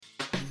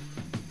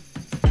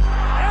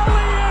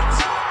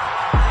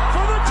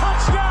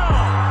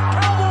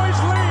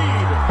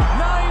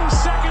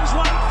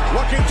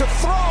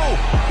throw,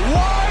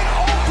 wide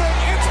open,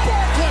 it's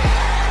Barkley,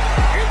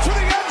 into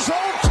the end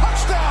zone,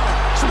 touchdown.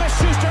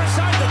 Smith-Schuster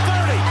inside the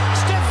 30,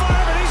 stiff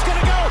arm, and he's going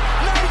to go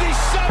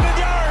 97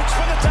 yards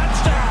for the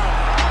touchdown.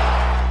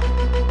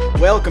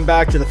 Welcome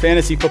back to the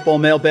Fantasy Football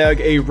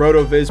Mailbag, a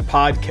RotoViz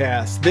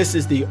podcast. This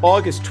is the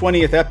August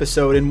 20th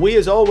episode, and we,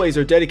 as always,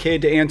 are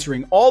dedicated to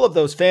answering all of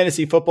those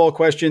fantasy football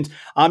questions.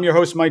 I'm your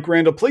host, Mike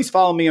Randall. Please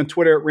follow me on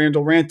Twitter at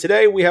RandallRant.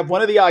 Today, we have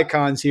one of the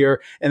icons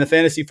here in the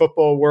fantasy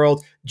football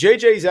world,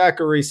 JJ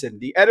Zachariason,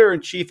 the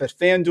editor-in-chief at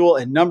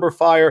FanDuel and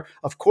NumberFire.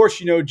 Of course,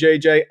 you know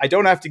JJ. I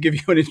don't have to give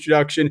you an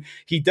introduction.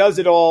 He does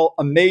it all.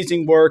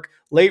 Amazing work.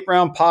 Late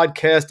Round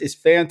Podcast is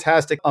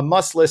fantastic. A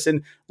must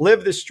listen.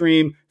 Live the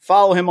stream.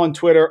 Follow him on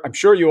Twitter. I'm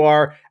sure you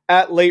are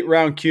at Late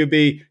Round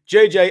QB.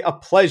 JJ, a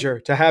pleasure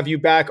to have you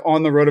back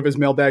on the RotoViz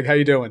Mailbag. How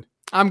you doing?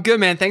 I'm good,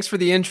 man. Thanks for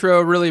the intro.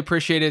 Really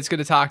appreciate it. It's good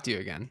to talk to you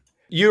again.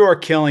 You are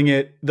killing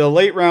it. The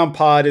Late Round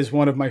Pod is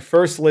one of my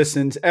first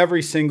listens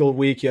every single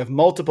week. You have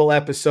multiple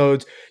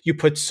episodes. You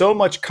put so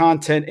much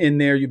content in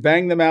there. You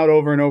bang them out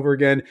over and over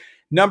again.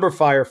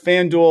 NumberFire,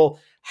 FanDuel.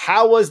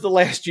 How was the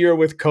last year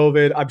with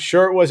COVID? I'm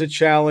sure it was a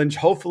challenge.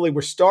 Hopefully,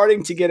 we're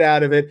starting to get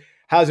out of it.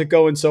 How's it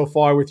going so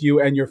far with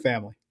you and your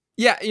family?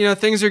 Yeah,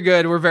 things are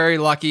good. We're very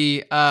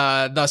lucky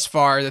thus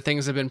far. The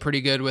things have been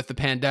pretty good with the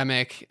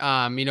pandemic.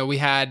 I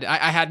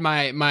had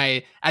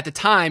my at the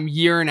time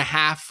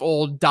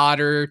 1.5-year-old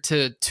daughter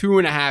to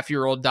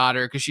 2.5-year-old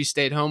daughter because she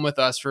stayed home with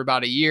us for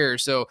about a year.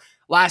 So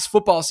last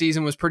football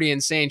season was pretty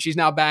insane. She's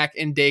now back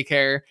in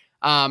daycare.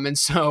 And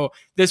so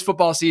this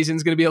football season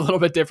is going to be a little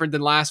bit different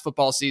than last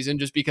football season,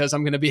 just because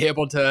I'm going to be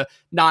able to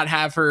not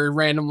have her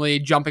randomly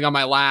jumping on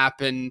my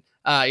lap and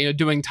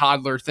doing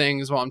toddler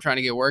things while I'm trying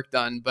to get work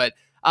done. But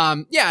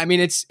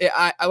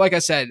like I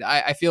said,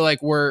 I feel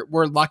like we're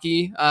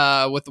lucky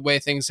with the way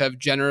things have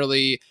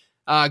generally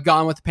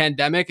gone with the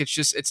pandemic.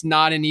 It's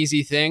not an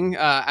easy thing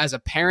as a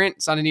parent.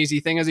 It's not an easy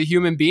thing as a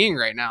human being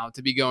right now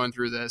to be going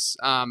through this.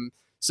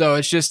 So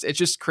it's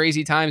just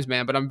crazy times,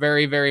 man. But I'm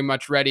very, very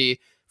much ready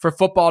for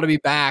football to be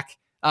back.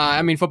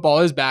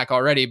 Football is back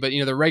already, but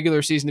the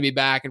regular season to be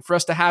back, and for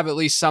us to have at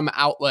least some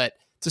outlet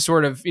to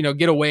sort of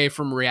get away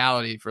from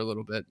reality for a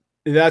little bit.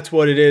 That's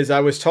what it is.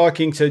 I was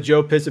talking to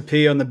Joe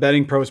Pisapia on the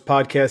Betting Pros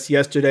podcast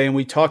yesterday, and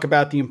we talk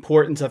about the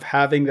importance of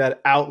having that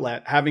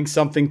outlet, having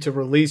something to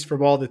release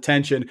from all the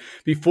tension.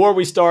 Before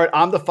we start,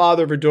 I'm the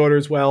father of a daughter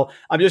as well.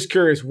 I'm just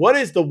curious, what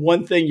is the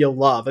one thing you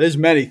love? There's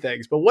many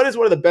things, but what is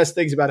one of the best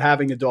things about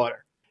having a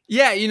daughter?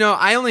 Yeah,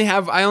 I only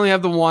have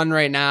the one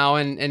right now,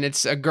 and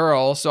it's a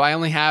girl, so I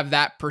only have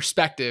that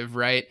perspective,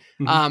 right?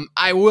 Mm-hmm.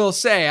 I will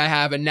say I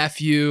have a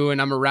nephew, and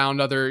I'm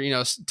around other,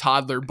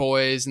 toddler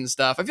boys and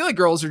stuff. I feel like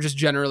girls are just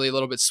generally a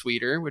little bit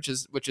sweeter, which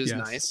is yes.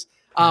 Nice.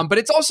 But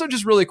it's also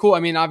just really cool. I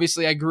mean,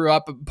 obviously, I grew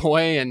up a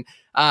boy and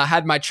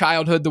had my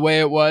childhood the way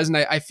it was, and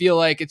I feel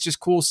like it's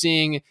just cool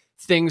seeing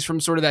things from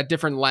sort of that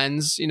different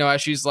lens,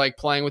 as she's like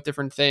playing with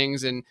different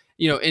things and,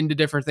 into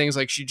different things.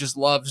 Like she just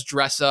loves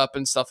dress up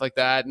and stuff like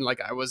that. And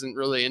like, I wasn't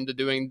really into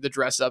doing the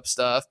dress up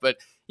stuff, but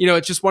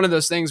it's just one of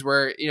those things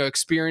where,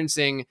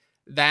 experiencing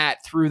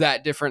that through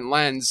that different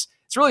lens,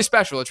 it's really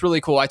special. It's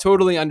really cool. I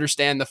totally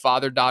understand the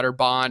father-daughter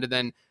bond. And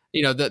then,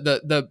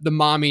 the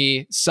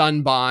mommy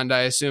son bond,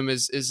 I assume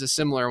is a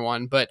similar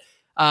one, but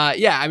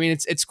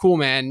it's cool,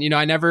 man.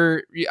 I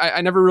never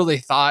really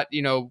thought,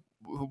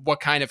 what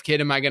kind of kid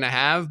am I going to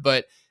have?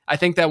 But I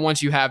think that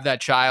once you have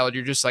that child,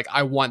 you're just like,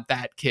 I want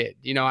that kid.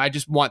 I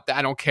just want that.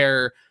 I don't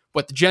care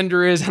what the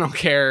gender is. I don't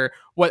care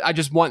I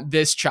just want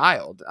this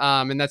child.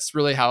 And that's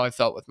really how I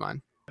felt with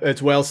mine.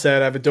 It's well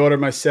said. I have a daughter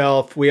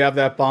myself. We have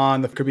that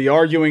bond. There could be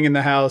arguing in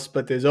the house,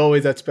 but there's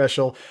always that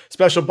special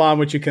bond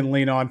which you can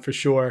lean on for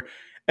sure.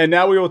 And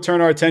now we will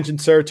turn our attention,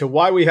 sir, to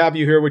why we have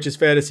you here, which is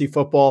fantasy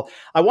football.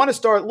 I want to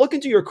start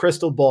looking to your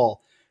crystal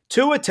ball.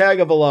 Tua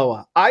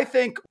Tagovailoa, I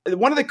think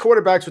one of the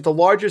quarterbacks with the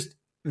largest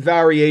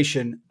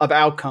variation of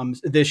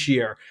outcomes this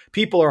year.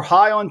 People are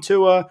high on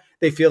Tua.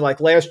 They feel like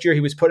last year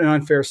he was put in an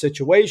unfair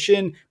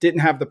situation,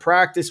 didn't have the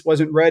practice,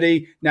 wasn't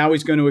ready. Now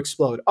he's going to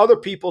explode. Other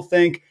people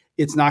think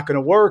it's not going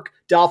to work.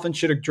 Dolphins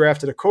should have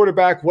drafted a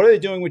quarterback. What are they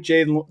doing with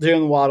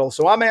Jalen Waddle?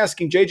 So I'm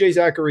asking JJ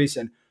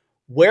Zachariason,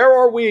 where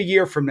are we a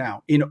year from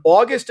now? In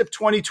August of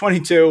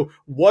 2022,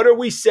 what are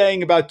we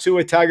saying about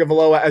Tua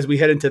Tagovailoa as we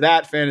head into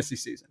that fantasy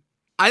season?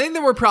 I think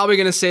that we're probably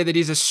going to say that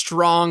he's a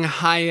strong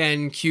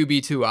high-end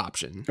QB2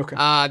 option. Okay.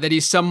 That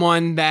he's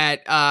someone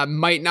that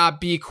might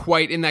not be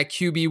quite in that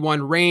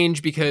QB1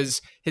 range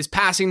because his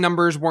passing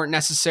numbers weren't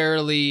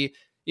necessarily,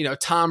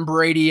 Tom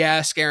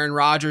Brady-esque, Aaron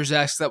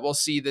Rodgers-esque that we'll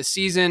see this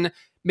season.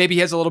 Maybe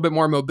he has a little bit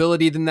more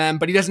mobility than them,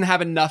 but he doesn't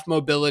have enough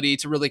mobility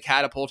to really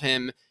catapult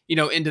him,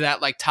 into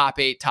that like top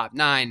 8, top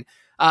 9.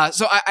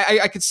 So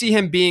I could see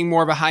him being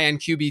more of a high-end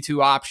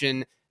QB2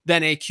 option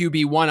than a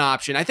QB1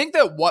 option. I think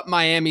that what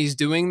Miami's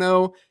doing,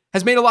 though,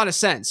 has made a lot of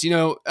sense.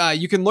 You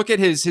can look at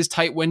his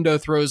tight window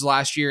throws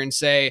last year and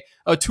say,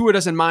 oh, Tua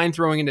doesn't mind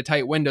throwing into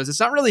tight windows. It's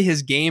not really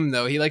his game,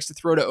 though. He likes to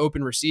throw to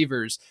open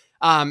receivers.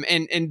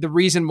 And the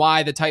reason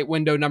why the tight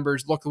window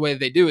numbers look the way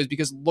they do is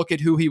because look at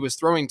who he was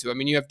throwing to. I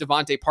mean, you have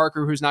Devontae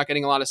Parker, who's not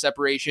getting a lot of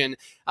separation.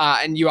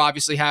 And you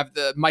obviously have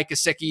the Mike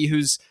Gesicki,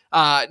 who's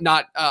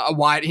not a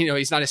wide,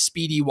 he's not a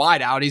speedy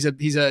wide out. He's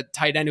a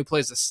tight end who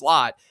plays the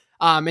slot.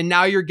 And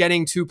now you're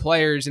getting two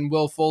players in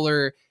Will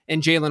Fuller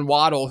and Jalen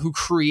Waddle who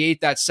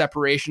create that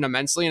separation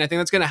immensely. And I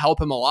think that's going to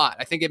help him a lot.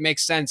 I think it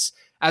makes sense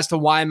as to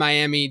why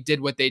Miami did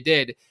what they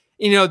did.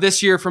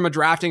 This year from a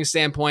drafting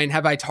standpoint,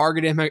 have I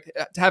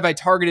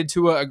targeted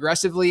Tua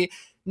aggressively?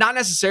 Not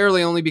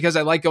necessarily, only because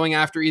I like going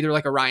after either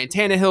like a Ryan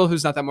Tannehill,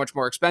 who's not that much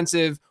more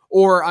expensive,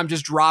 or I'm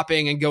just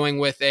dropping and going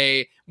with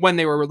when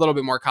they were a little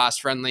bit more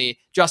cost friendly,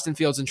 Justin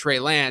Fields and Trey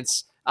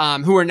Lance,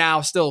 who are now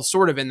still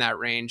sort of in that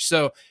range.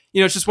 So,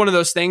 it's just one of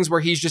those things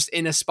where he's just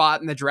in a spot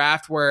in the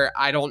draft where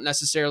I don't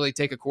necessarily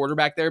take a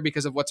quarterback there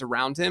because of what's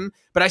around him,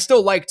 but I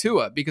still like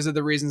Tua because of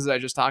the reasons that I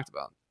just talked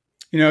about.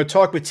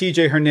 Talk with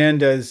TJ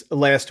Hernandez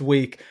last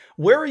week.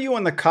 Where are you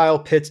on the Kyle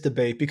Pitts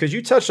debate? Because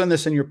you touched on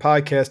this in your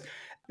podcast.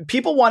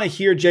 People want to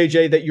hear,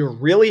 JJ, that you're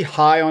really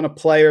high on a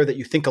player, that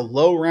you think a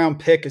low round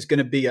pick is going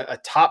to be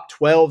a top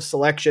 12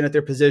 selection at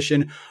their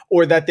position,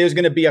 or that there's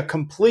going to be a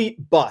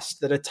complete bust,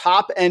 that a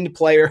top end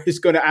player is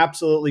going to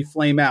absolutely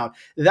flame out.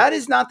 That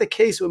is not the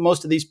case with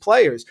most of these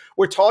players.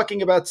 We're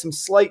talking about some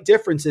slight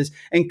differences,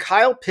 and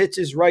Kyle Pitts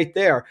is right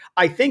there.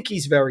 I think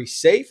he's very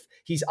safe.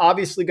 He's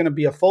obviously going to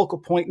be a focal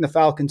point in the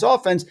Falcons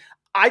offense.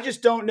 I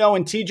just don't know,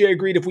 and TJ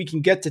agreed, if we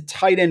can get to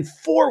tight end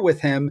 4 with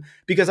him,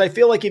 because I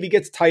feel like if he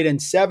gets tight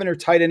end 7 or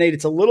tight end 8,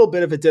 it's a little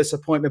bit of a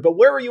disappointment. But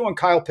where are you on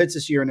Kyle Pitts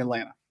this year in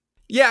Atlanta?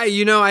 Yeah,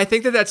 I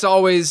think that's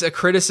always a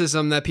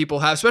criticism that people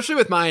have, especially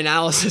with my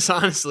analysis,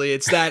 honestly.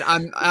 It's that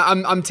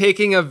I'm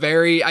taking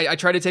I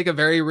try to take a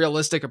very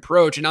realistic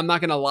approach, and I'm not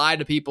going to lie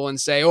to people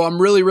and say, oh,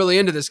 I'm really, really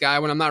into this guy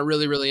when I'm not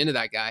really, really into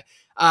that guy,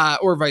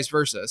 or vice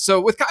versa. So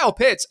with Kyle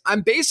Pitts,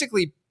 I'm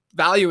basically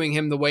valuing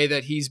him the way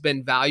that he's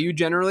been valued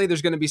generally.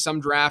 There's going to be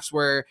some drafts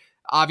where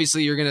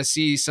obviously you're going to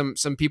see some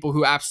people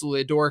who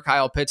absolutely adore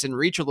Kyle Pitts and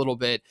reach a little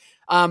bit.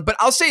 But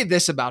I'll say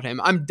this about him.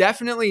 I'm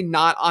definitely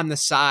not on the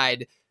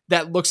side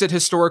that looks at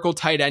historical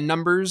tight end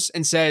numbers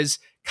and says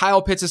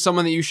Kyle Pitts is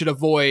someone that you should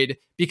avoid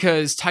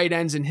because tight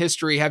ends in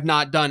history have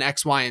not done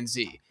X, Y, and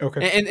Z.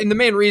 Okay. And the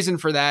main reason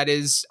for that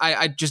is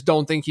I just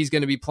don't think he's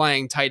going to be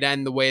playing tight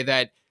end the way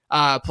that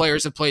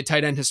players have played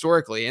tight end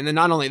historically. And then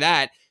not only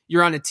that,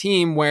 you're on a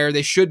team where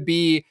they should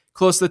be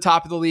close to the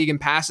top of the league in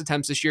pass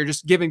attempts this year,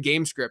 just given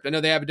game script. I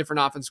know they have a different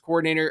offense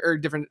coordinator or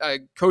different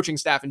coaching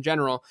staff in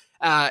general.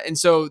 And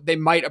so they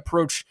might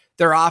approach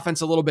their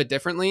offense a little bit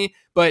differently,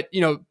 but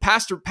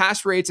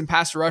pass rates and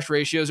pass to rush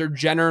ratios are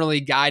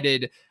generally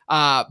guided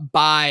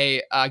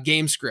by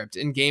game script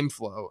and game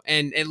flow.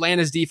 And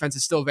Atlanta's defense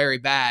is still very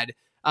bad.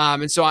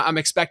 And so I'm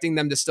expecting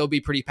them to still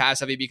be pretty pass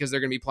heavy because they're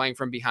going to be playing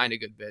from behind a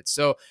good bit.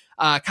 So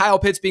Kyle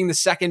Pitts being the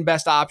second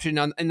best option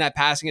in that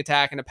passing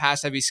attack and a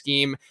pass heavy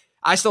scheme,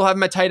 I still have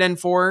him at tight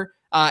end 4.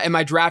 Am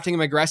I drafting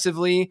him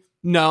aggressively?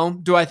 No.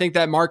 Do I think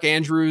that Mark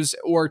Andrews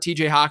or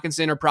TJ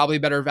Hawkinson are probably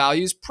better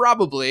values?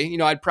 Probably.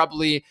 I'd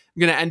probably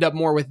going to end up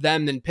more with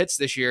them than Pitts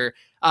this year.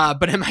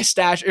 But am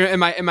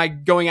I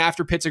going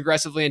after Pitts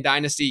aggressively in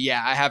Dynasty?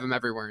 Yeah, I have him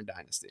everywhere in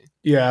Dynasty.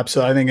 Yeah,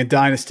 absolutely. I think in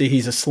Dynasty,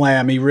 he's a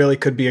slam. He really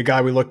could be a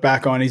guy we look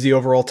back on. He's the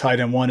overall tight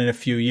end 1 in a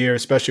few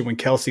years, especially when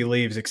Kelsey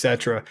leaves,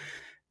 etc.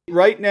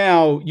 Right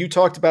now, you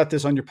talked about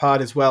this on your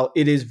pod as well.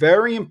 It is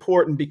very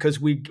important because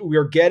we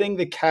are getting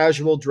the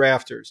casual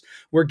drafters.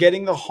 We're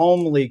getting the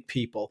home league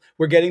people.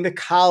 We're getting the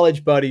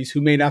college buddies who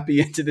may not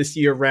be into this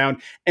year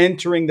round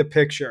entering the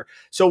picture.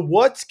 So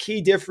what's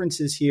key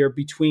differences here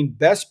between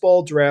best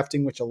ball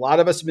drafting, which a lot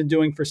of us have been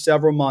doing for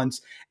several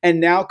months, and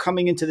now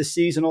coming into the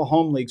seasonal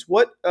home leagues?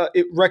 What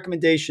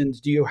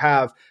recommendations do you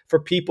have for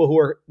people who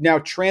are now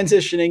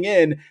transitioning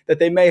in that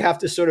they may have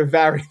to sort of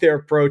vary their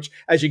approach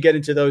as you get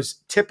into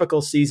those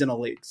typical seasonal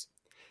leagues?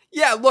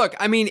 Yeah, look,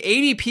 I mean,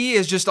 ADP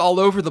is just all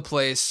over the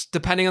place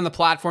depending on the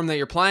platform that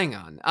you're playing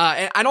on.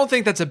 And I don't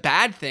think that's a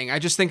bad thing. I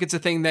just think it's a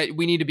thing that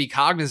we need to be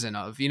cognizant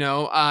of.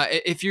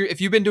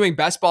 If you've been doing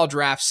best ball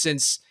drafts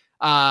since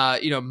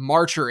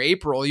March or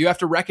April, you have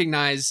to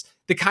recognize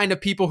the kind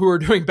of people who are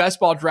doing best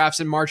ball drafts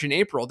in March and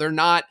April. They're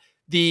not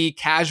the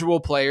casual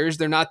players.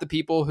 They're not the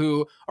people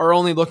who are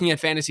only looking at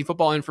fantasy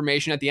football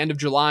information at the end of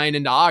July and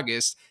into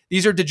August.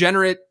 These are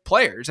degenerate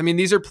players. I mean,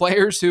 these are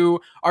players who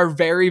are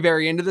very,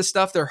 very into this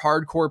stuff. They're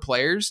hardcore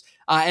players.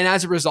 And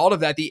as a result of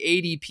that, the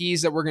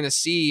ADPs that we're going to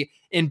see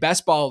in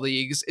best ball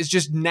leagues is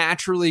just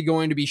naturally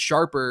going to be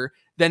sharper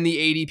than the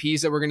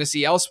ADPs that we're going to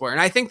see elsewhere.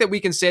 And I think that we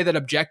can say that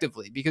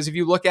objectively, because if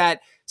you look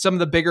at some of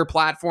the bigger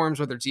platforms,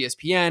 whether it's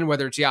ESPN,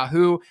 whether it's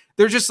Yahoo,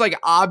 they're just like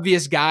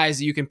obvious guys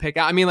that you can pick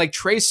out. I mean, like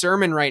Trey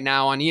Sermon right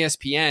now on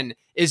ESPN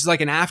is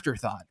like an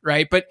afterthought,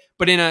 right? But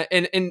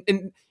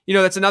in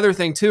that's another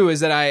thing too, is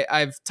that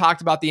I've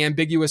talked about the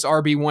ambiguous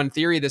RB1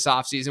 theory this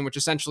offseason, which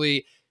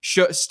essentially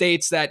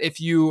states that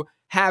if you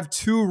have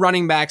two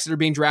running backs that are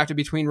being drafted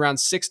between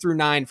rounds 6 through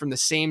 9 from the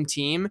same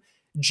team,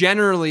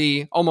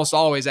 generally, almost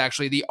always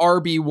actually, the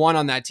RB1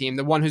 on that team,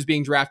 the one who's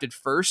being drafted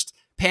first,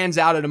 pans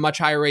out at a much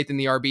higher rate than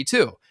the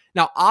RB2.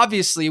 Now,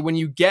 obviously, when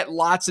you get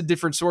lots of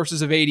different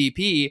sources of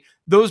ADP,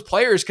 those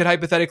players could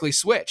hypothetically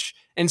switch.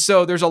 And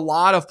so there's a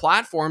lot of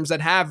platforms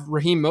that have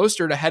Raheem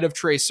Mostert ahead of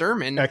Trey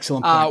Sermon.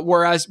 Excellent point.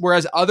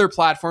 Whereas other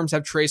platforms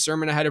have Trey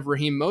Sermon ahead of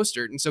Raheem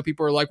Mostert. And so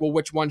people are like, well,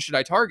 which one should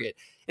I target?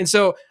 And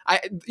so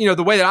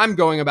the way that I'm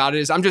going about it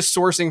is I'm just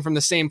sourcing from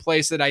the same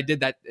place that I did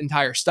that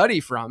entire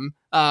study from,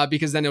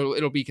 because then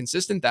it'll be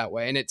consistent that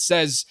way. And it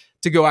says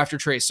to go after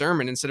Trey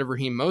Sermon instead of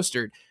Raheem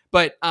Mostert.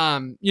 But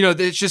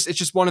it's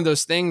just one of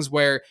those things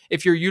where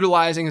if you're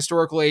utilizing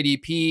historical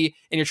ADP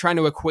and you're trying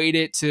to equate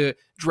it to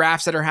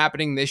drafts that are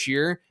happening this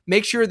year,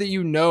 make sure that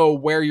you know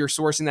where you're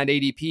sourcing that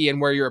ADP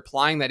and where you're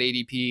applying that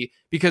ADP,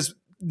 because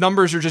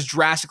numbers are just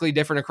drastically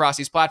different across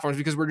these platforms,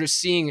 because we're just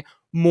seeing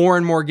more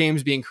and more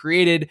games being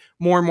created,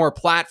 more and more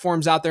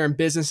platforms out there and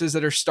businesses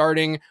that are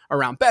starting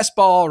around best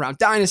ball, around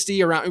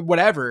dynasty, around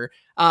whatever.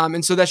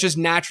 And so that's just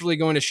naturally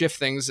going to shift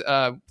things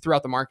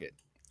throughout the market.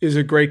 Is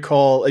a great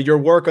call. Your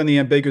work on the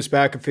ambiguous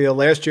backfield.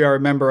 Last year, I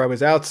remember I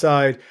was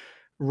outside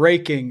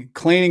raking,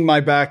 cleaning my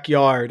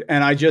backyard,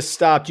 and I just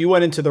stopped. You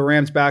went into the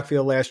Rams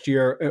backfield last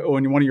year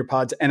on one of your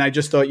pods, and I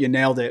just thought you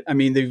nailed it. I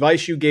mean, the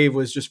advice you gave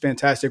was just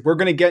fantastic. We're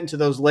going to get into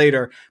those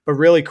later, but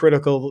really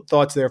critical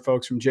thoughts there,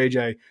 folks, from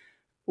JJ.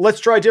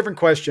 Let's try a different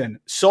question.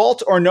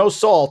 Salt or no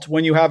salt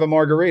when you have a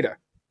margarita?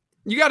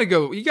 You got to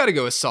go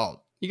with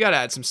salt. You got to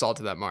add some salt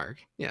to that marg.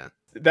 Yeah.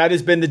 That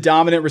has been the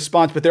dominant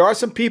response, but there are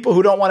some people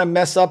who don't want to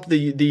mess up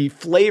the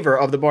flavor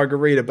of the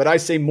margarita, but I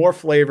say more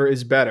flavor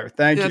is better.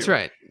 Thank you. That's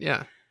right.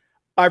 Yeah.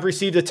 I've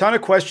received a ton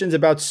of questions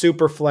about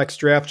Superflex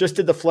draft. Just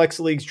did the Flex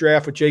Leagues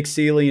draft with Jake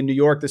Seeley in New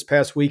York this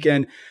past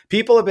weekend.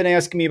 People have been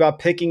asking me about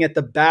picking at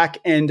the back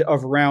end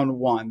of round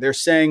one. They're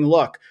saying,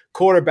 look,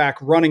 quarterback,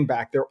 running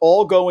back, they're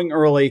all going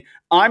early.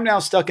 I'm now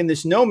stuck in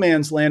this no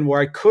man's land where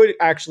I could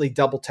actually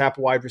double tap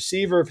a wide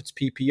receiver if it's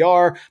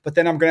PPR, but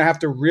then I'm going to have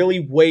to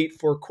really wait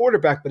for a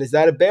quarterback. But is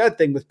that a bad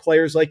thing with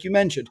players like you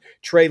mentioned,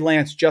 Trey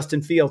Lance,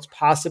 Justin Fields,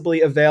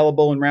 possibly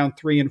available in round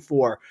 3 and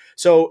 4?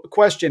 So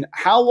question,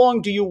 how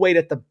long do you wait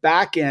at the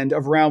back end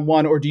of round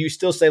one, or do you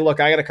still say,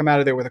 look, I got to come out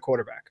of there with a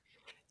quarterback?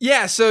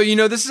 Yeah, so,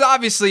 this is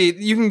obviously,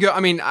 you can go,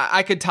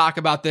 I could talk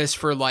about this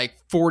for like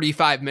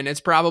 45 minutes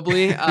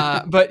probably,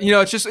 but,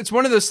 it's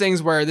one of those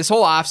things where this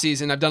whole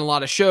offseason, I've done a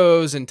lot of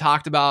shows and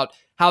talked about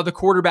how the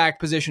quarterback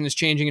position is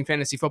changing in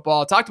fantasy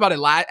football. I talked about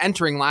it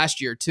entering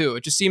last year too.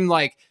 It just seemed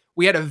like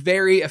we had a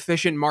very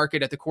efficient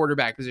market at the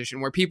quarterback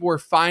position where people were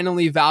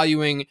finally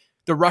valuing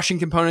the rushing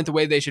component the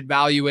way they should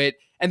value it.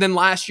 And then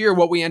last year,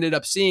 what we ended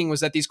up seeing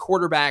was that these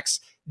quarterbacks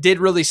did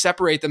really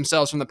separate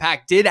themselves from the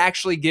pack, did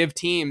actually give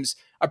teams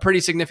a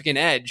pretty significant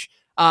edge.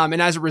 And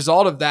as a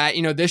result of that,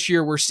 this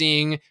year we're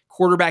seeing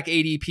quarterback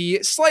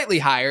ADP slightly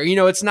higher.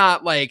 It's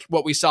not like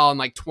what we saw in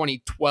like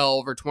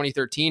 2012 or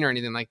 2013 or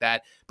anything like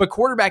that, but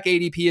quarterback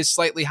ADP is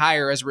slightly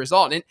higher as a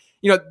result. And,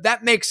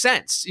 that makes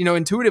sense,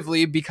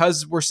 intuitively,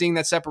 because we're seeing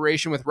that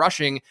separation with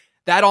rushing,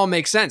 that all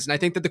makes sense. And I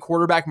think that the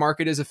quarterback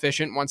market is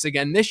efficient once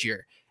again this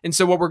year. And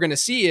so what we're going to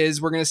see is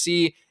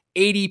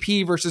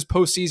ADP versus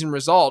postseason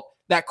result,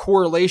 that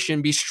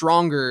correlation be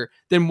stronger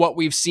than what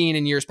we've seen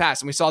in years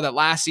past. And we saw that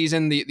last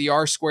season, the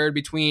R squared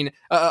between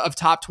of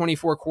top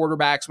 24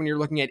 quarterbacks when you're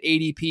looking at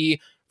ADP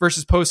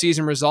versus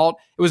postseason result,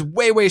 it was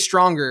way, way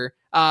stronger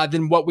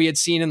than what we had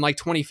seen in like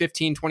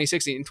 2015,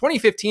 2016. In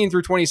 2015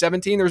 through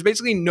 2017, there was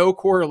basically no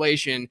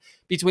correlation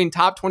between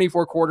top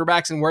 24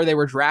 quarterbacks and where they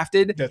were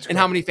drafted and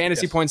how many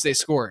fantasy points they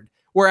scored.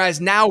 Whereas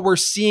now we're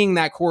seeing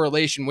that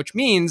correlation, which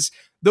means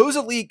those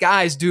elite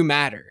guys do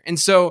matter. And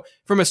so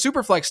from a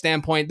Superflex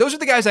standpoint, those are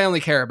the guys I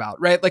only care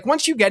about, right? Like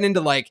once you get into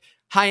like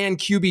high-end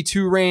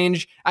QB2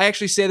 range, I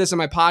actually say this on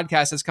my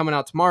podcast that's coming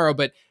out tomorrow,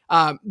 but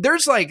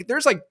there's like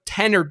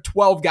 10 or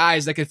 12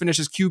 guys that could finish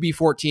as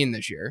QB14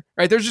 this year,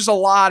 right? There's just a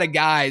lot of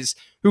guys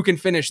who can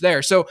finish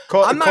there. So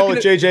call it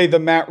JJ the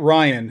Matt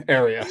Ryan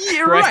area.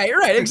 Yeah, right.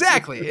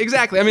 Exactly.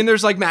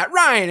 There's like Matt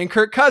Ryan and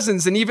Kirk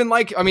Cousins, and even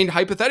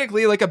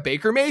hypothetically, like a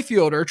Baker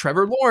Mayfield or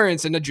Trevor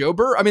Lawrence and a Joe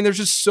Burrow. There's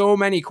just so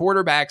many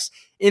quarterbacks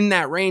in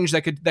that range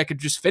that could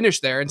just finish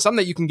there, and some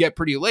that you can get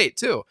pretty late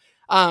too.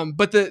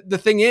 But the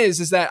thing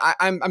is that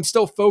I'm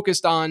still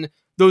focused on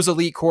those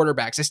elite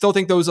quarterbacks. I still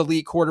think those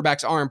elite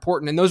quarterbacks are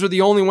important, and those are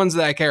the only ones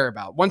that I care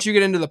about. Once you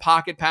get into the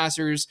pocket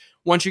passers,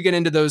 once you get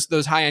into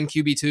those high-end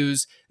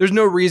QB2s, there's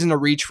no reason to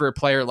reach for a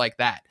player like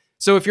that.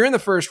 So if you're in the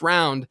first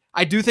round,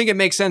 I do think it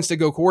makes sense to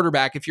go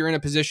quarterback if you're in a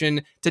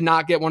position to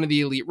not get one of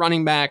the elite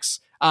running backs.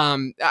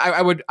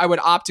 I would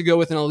opt to go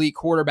with an elite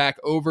quarterback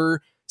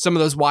over some of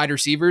those wide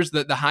receivers,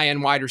 the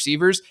high-end wide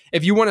receivers.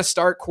 If you want to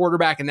start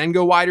quarterback and then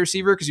go wide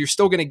receiver, because you're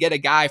still going to get a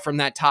guy from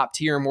that top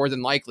tier more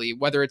than likely,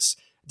 whether it's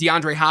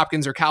DeAndre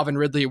Hopkins or Calvin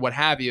Ridley, what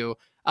have you.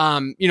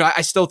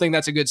 I still think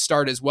that's a good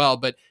start as well.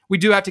 But we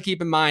do have to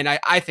keep in mind,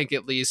 I think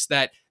at least,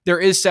 that there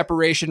is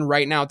separation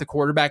right now at the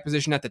quarterback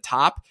position at the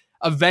top.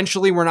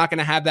 eventually we're not going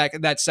to have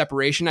that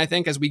separation, I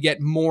think, as we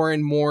get more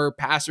and more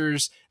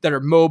passers that are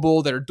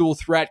mobile, that are dual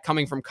threat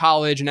coming from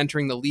college and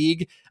entering the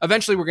league.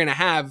 Eventually we're going to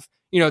have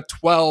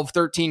 12,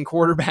 13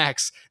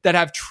 quarterbacks that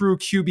have true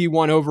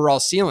QB1 overall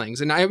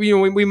ceilings. And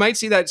we might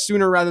see that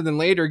sooner rather than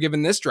later,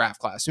 given this draft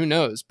class, who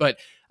knows? But,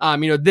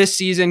 this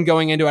season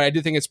going into it, I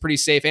do think it's pretty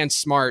safe and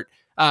smart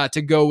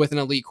to go with an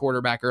elite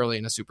quarterback early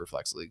in a super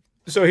flex league.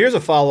 So here's a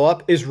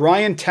follow-up. Is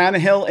Ryan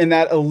Tannehill in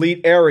that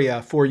elite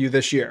area for you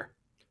this year?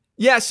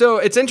 Yeah, so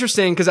it's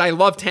interesting because I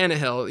love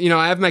Tannehill.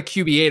 I have my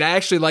QB8. I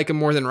actually like him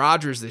more than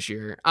Rodgers this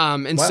year.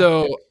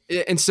 So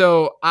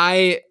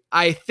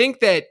I think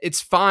that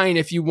it's fine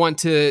if you want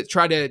to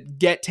try to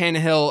get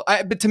Tannehill.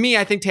 But to me,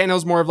 I think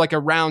Tannehill's more of like a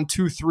round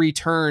 2-3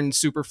 turn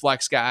super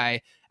flex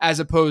guy, as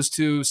opposed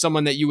to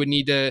someone that you would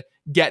need to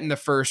get in the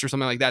first or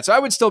something like that. So I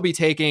would still be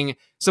taking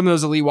some of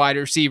those elite wide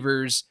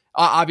receivers,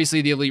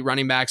 obviously the elite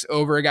running backs,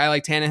 over a guy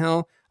like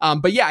Tannehill.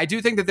 But yeah, I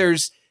do think that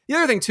there's the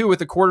other thing too with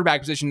the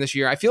quarterback position this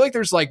year. I feel like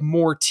there's like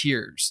more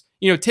tiers.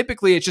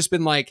 Typically it's just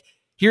been like,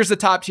 here's the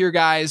top tier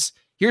guys,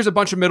 here's a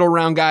bunch of middle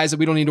round guys that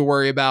we don't need to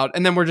worry about,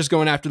 and then we're just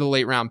going after the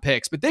late round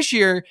picks. But this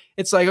year,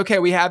 it's like, okay,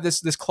 we have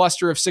this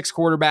cluster of 6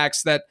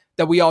 quarterbacks that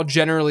we all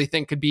generally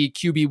think could be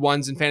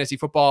QB1s in fantasy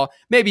football,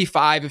 maybe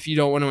 5 if you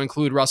don't want to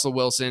include Russell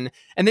Wilson.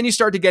 And then you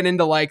start to get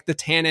into like the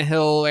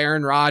Tannehill,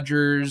 Aaron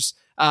Rodgers,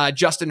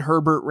 Justin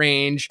Herbert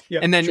range.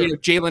 Yep, and then sure.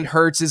 Jalen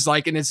Hurts is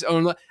like in its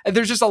own.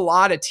 There's just a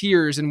lot of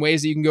tiers and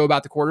ways that you can go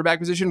about the quarterback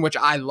position, which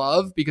I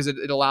love because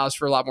it allows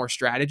for a lot more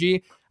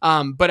strategy.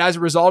 But as a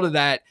result of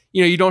that,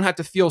 you don't have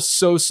to feel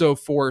so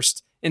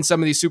forced in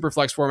some of these super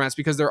flex formats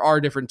because there are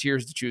different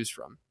tiers to choose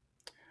from.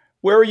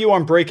 Where are you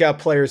on breakout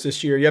players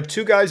this year? You have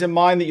 2 guys in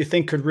mind that you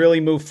think could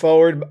really move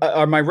forward.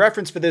 My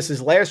reference for this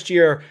is last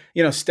year,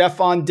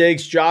 Stephon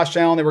Diggs, Josh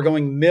Allen, they were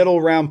going middle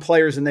round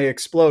players and they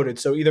exploded.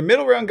 So either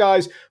middle round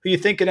guys who you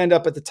think could end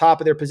up at the top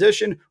of their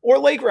position, or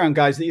late round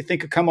guys that you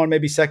think could come on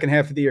maybe second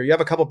half of the year. You have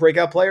a couple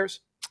breakout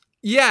players?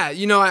 Yeah,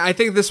 I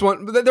think this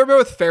one, they're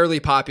both fairly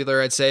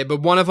popular, I'd say,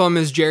 but one of them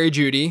is Jerry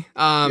Jeudy.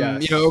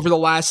 Yes. Over the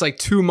last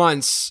 2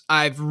 months,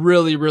 I've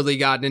really, really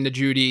gotten into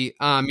Jeudy.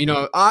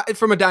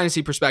 From a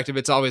dynasty perspective,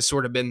 it's always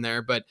sort of been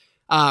there, but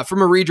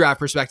from a redraft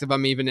perspective,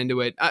 I'm even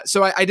into it.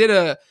 So I did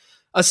a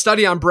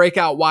study on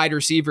breakout wide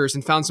receivers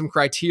and found some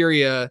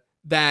criteria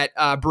that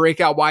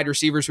breakout wide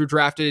receivers who were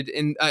drafted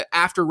in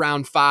after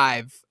round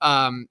 5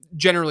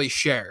 generally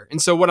share.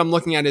 And so what I'm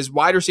looking at is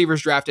wide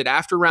receivers drafted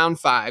after round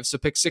 5, so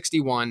pick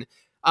 61,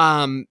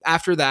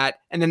 after that,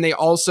 and then they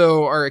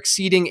also are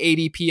exceeding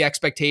ADP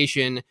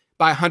expectation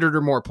by 100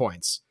 or more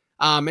points.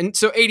 And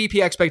so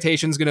ADP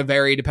expectation is going to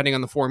vary depending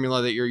on the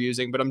formula that you're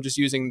using, but I'm just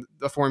using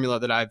the formula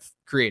that I've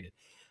created.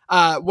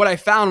 What I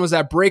found was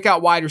that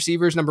breakout wide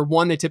receivers, number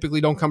one, they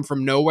typically don't come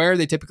from nowhere.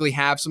 They typically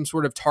have some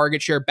sort of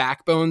target share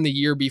backbone the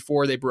year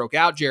before they broke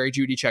out. Jerry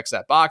Jeudy checks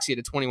that box. He had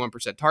a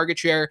 21% target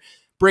share.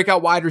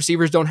 Breakout wide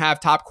receivers don't have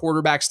top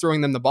quarterbacks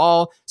throwing them the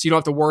ball, so you don't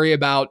have to worry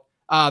about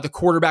the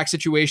quarterback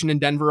situation in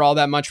Denver all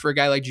that much for a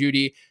guy like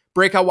Jeudy.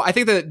 I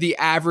think that the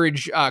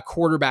average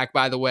quarterback,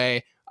 by the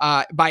way,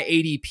 by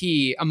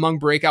ADP among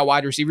breakout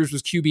wide receivers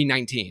was QB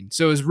 19.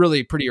 So it was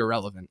really pretty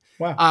irrelevant.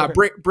 Wow.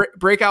 Okay.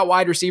 Breakout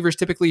wide receivers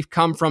typically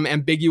come from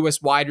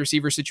ambiguous wide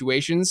receiver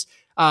situations,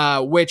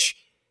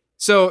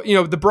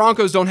 the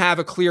Broncos don't have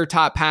a clear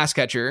top pass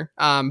catcher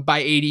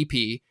by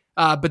ADP.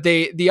 But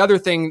the other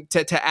thing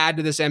to add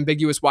to this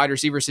ambiguous wide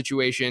receiver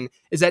situation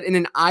is that in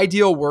an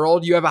ideal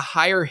world, you have a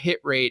higher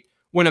hit rate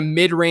when a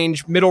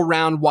middle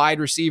round wide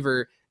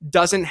receiver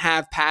doesn't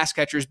have pass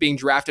catchers being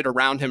drafted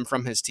around him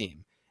from his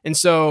team. And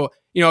so,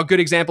 a good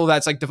example of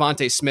that's like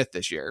Devontae Smith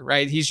this year,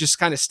 right? He's just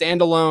kind of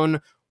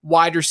standalone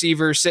wide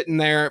receiver sitting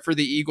there for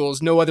the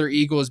Eagles. No other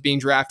Eagle is being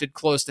drafted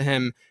close to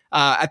him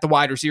at the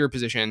wide receiver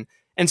position.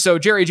 And so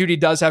Jerry Jeudy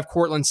does have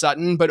Courtland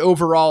Sutton, but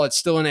overall it's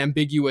still an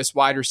ambiguous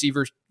wide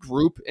receiver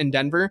group in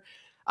Denver.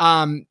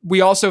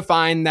 We also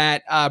find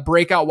that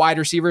breakout wide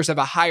receivers have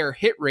a higher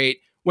hit rate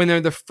when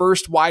they're the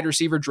first wide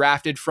receiver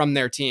drafted from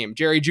their team.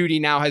 Jerry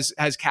Jeudy now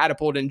has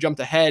catapulted and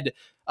jumped ahead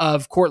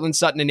of Courtland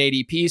Sutton and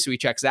ADP, so he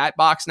checks that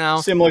box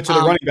now. Similar to the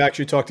running backs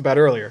you talked about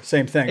earlier.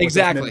 Same thing.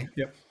 Exactly.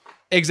 Yep.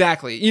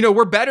 Exactly.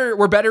 We're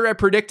better at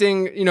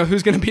predicting,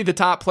 who's going to be the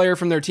top player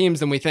from their teams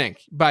than we think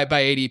by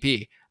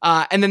ADP.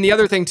 And then the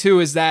other thing too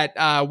is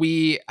that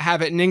we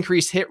have an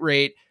increased hit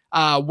rate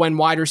when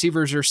wide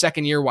receivers are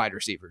second-year wide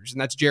receivers,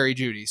 and that's Jerry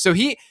Jeudy. So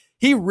he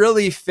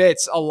really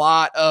fits a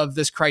lot of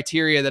this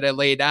criteria that I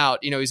laid out.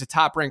 He's a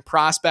top-ranked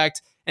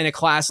prospect in a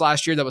class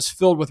last year that was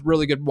filled with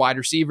really good wide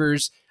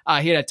receivers.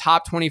 He had a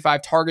top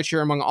 25 target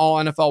share among all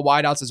NFL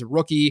wideouts as a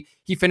rookie.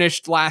 He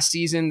finished last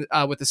season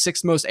with the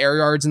 6th most air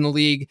yards in the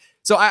league.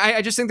 So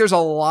I just think there's a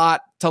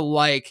lot to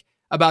like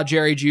about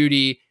Jerry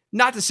Jeudy.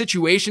 Not the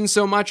situation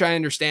so much, I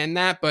understand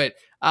that, but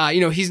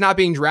he's not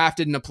being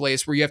drafted in a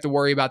place where you have to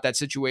worry about that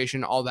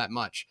situation all that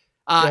much.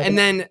 And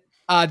then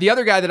the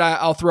other guy that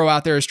I'll throw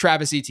out there is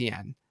Travis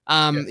Etienne.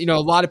 Yes. A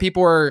lot of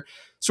people are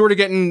sort of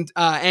getting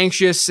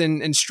anxious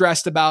and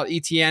stressed about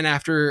Etienne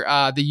after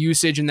the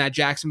usage in that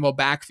Jacksonville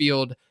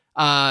backfield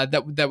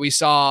that we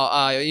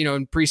saw,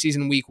 in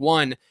preseason week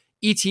 1.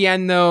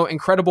 ETN, though,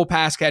 incredible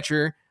pass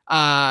catcher.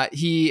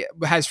 He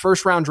has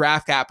first round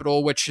draft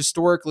capital, which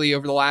historically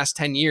over the last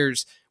 10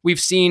 years, we've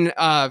seen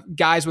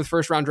guys with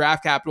first round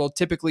draft capital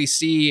typically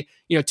see,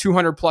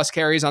 200 plus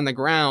carries on the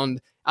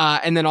ground,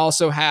 and then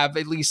also have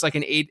at least like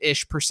an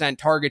 8-ish%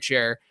 target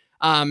share.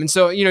 And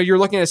so, you're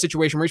looking at a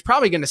situation where he's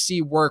probably going to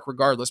see work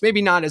regardless,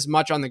 maybe not as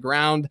much on the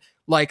ground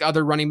like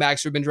other running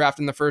backs who've been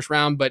drafted in the first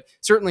round, but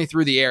certainly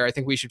through the air, I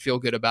think we should feel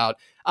good about.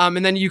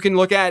 And then you can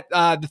look at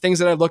the things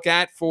that I look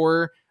at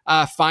for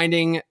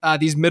finding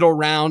these middle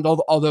round,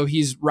 although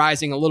he's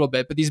rising a little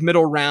bit, but these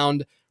middle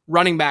round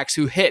running backs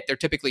who hit, they're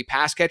typically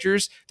pass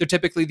catchers. They're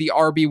typically the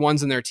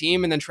RB1s in their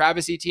team. And then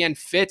Travis Etienne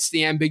fits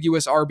the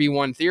ambiguous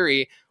RB1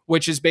 theory,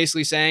 which is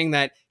basically saying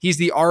that he's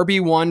the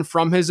RB1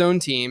 from his own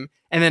team.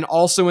 And then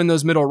also in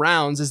those middle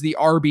rounds is the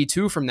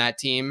RB2 from that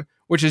team,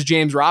 which is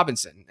James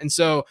Robinson. And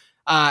so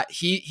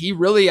he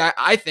really,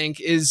 I think,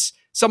 is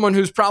someone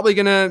who's probably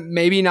going to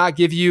maybe not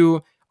give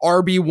you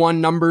RB1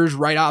 numbers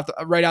right out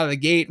of the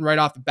gate and right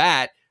off the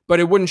bat, but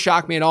it wouldn't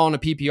shock me at all in a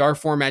PPR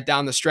format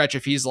down the stretch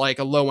if he's like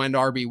a low-end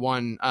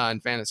RB1 in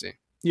fantasy.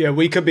 Yeah,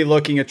 we could be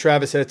looking at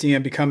Travis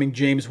Etienne becoming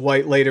James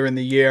White later in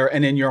the year.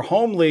 And in your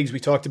home leagues, we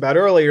talked about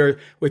earlier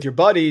with your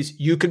buddies,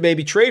 you could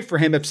maybe trade for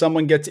him if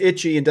someone gets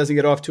itchy and doesn't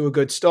get off to a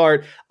good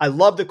start. I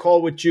love the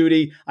call with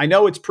Jeudy. I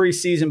know it's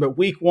preseason, but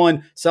week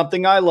 1,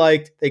 something I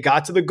liked, they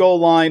got to the goal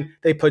line.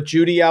 They put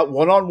Jeudy out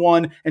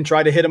one-on-one and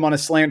tried to hit him on a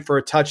slant for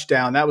a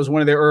touchdown. That was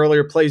one of their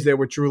earlier plays there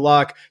with Drew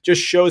Lock.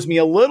 Just shows me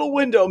a little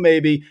window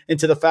maybe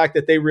into the fact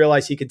that they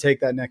realize he could take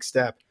that next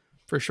step.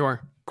 For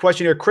sure.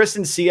 Question here. Chris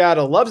in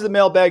Seattle loves the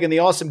mailbag and the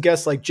awesome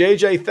guests like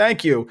JJ.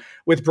 Thank you.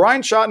 With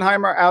Brian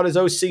Schottenheimer out as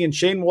OC and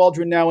Shane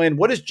Waldron now in,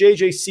 what does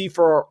JJ see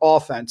for our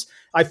offense?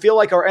 I feel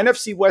like our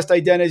NFC West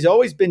identity has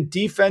always been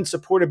defense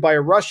supported by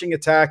a rushing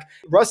attack,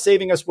 Russ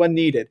saving us when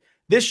needed.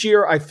 This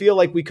year, I feel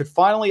like we could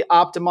finally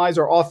optimize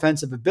our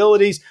offensive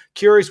abilities.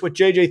 Curious what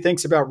JJ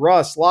thinks about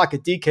Russ,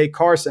 Lockett, DK,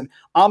 Carson.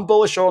 I'm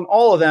bullish on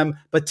all of them,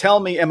 but tell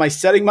me, am I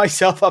setting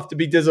myself up to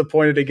be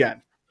disappointed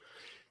again?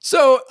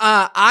 So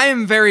I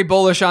am very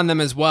bullish on them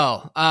as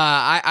well.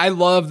 I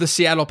love the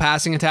Seattle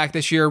passing attack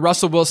this year.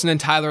 Russell Wilson and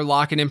Tyler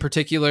Lockett in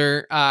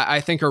particular, I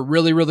think are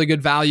really, really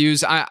good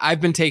values. I've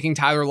been taking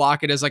Tyler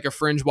Lockett as like a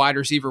fringe wide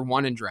receiver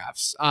 1 in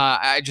drafts.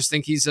 I just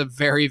think he's a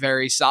very,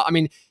 very solid. I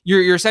mean,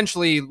 you're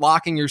essentially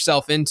locking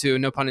yourself into,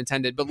 no pun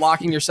intended, but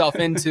locking yourself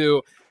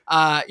into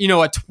a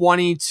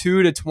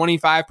 22 to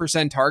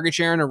 25% target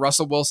share in a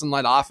Russell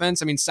Wilson-led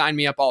offense. I mean, sign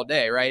me up all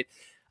day, right?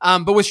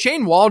 But with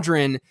Shane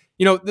Waldron,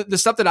 the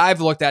stuff that I've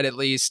looked at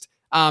least,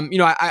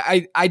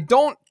 I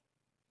don't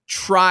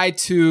try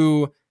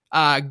to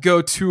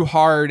go too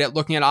hard at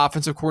looking at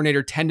offensive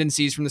coordinator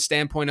tendencies from the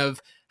standpoint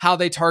of how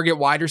they target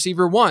wide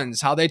receiver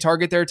 1s, how they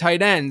target their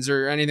tight ends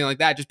or anything like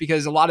that, just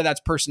because a lot of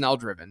that's personnel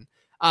driven.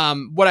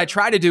 What I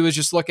try to do is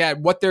just look at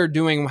what they're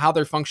doing, how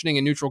they're functioning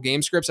in neutral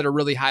game scripts at a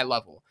really high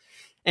level.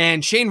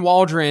 And Shane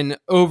Waldron,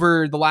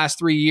 over the last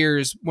 3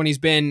 years when he's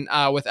been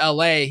with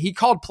LA, he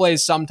called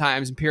plays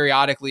sometimes and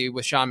periodically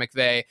with Sean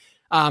McVay.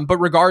 But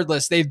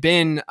regardless, they've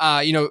been,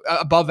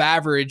 above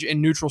average in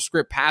neutral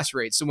script pass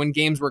rates. So when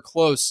games were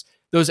close,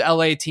 those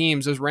LA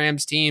teams, those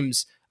Rams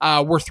teams,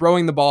 were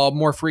throwing the ball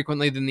more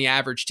frequently than the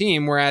average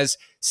team. Whereas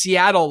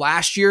Seattle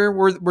last year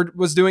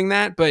was doing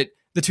that, but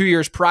the 2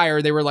 years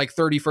prior, they were like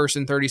 31st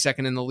and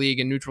 32nd in the league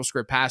in neutral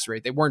script pass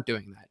rate. They weren't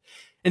doing that.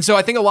 And so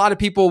I think a lot of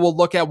people will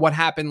look at what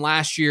happened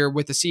last year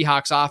with the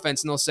Seahawks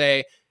offense and they'll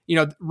say,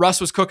 Russ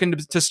was cooking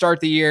to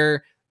start the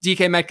year.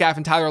 DK Metcalf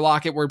and Tyler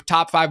Lockett were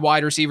top 5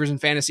 wide receivers in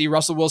fantasy.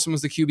 Russell Wilson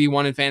was the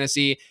QB1 in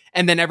fantasy.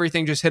 And then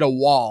everything just hit a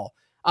wall.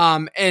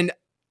 And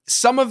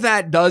some of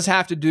that does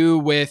have to do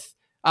with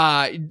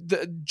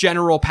the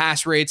general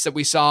pass rates that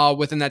we saw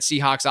within that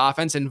Seahawks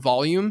offense and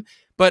volume.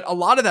 But a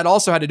lot of that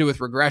also had to do with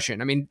regression.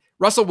 I mean,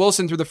 Russell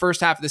Wilson through the first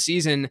half of the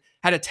season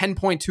had a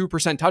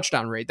 10.2%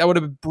 touchdown rate. That would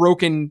have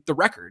broken the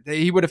record.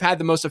 He would have had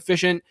the most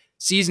efficient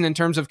season in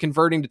terms of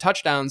converting to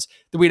touchdowns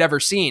that we'd ever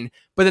seen.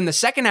 But in the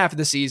second half of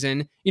the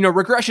season,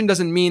 regression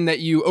doesn't mean that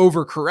you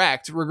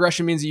overcorrect.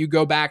 Regression means that you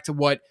go back to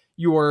what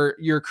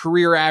your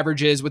career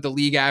averages with the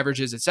league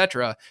averages,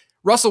 etc.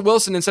 Russell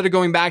Wilson, instead of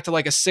going back to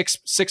like a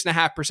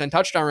 6.5%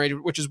 touchdown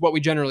rate, which is what we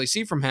generally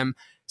see from him,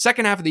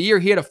 second half of the year,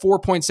 he had a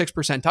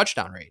 4.6%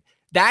 touchdown rate.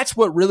 That's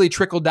what really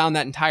trickled down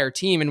that entire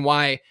team and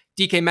why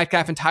DK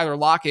Metcalf and Tyler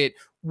Lockett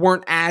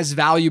weren't as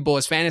valuable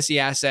as fantasy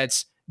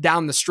assets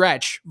down the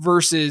stretch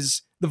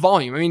versus the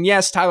volume. I mean,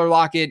 yes, Tyler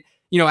Lockett,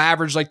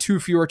 averaged like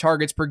 2 fewer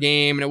targets per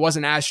game and it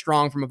wasn't as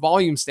strong from a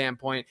volume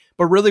standpoint,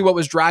 but really what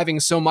was driving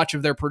so much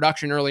of their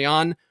production early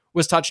on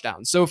was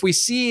touchdowns. So if we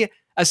see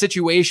a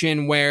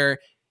situation where,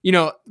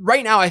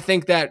 right now I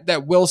think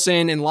that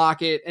Wilson and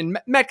Lockett and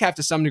Metcalf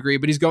to some degree,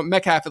 but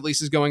Metcalf at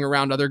least is going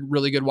around other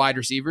really good wide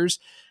receivers.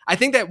 I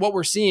think that what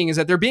we're seeing is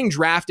that they're being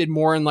drafted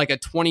more in like a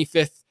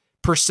 25th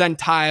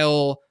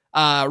percentile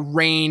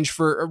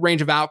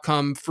range of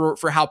outcome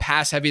for how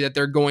pass heavy that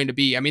they're going to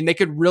be. I mean, they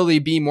could really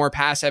be more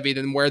pass heavy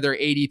than where their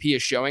ADP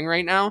is showing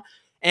right now.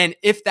 And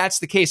if that's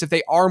the case, if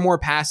they are more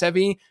pass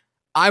heavy,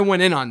 I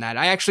went in on that.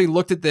 I actually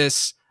looked at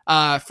this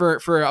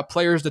for a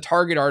Players to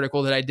Target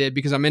article that I did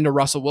because I'm into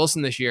Russell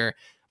Wilson this year.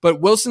 But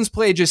Wilson's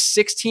played just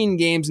 16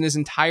 games in his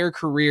entire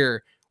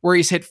career where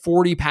he's hit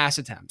 40 pass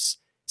attempts.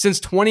 Since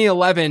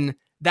 2011,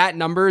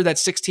 that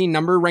 16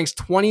 number ranks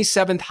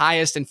 27th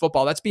highest in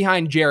football. That's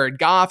behind Jared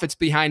Goff. It's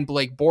behind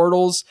Blake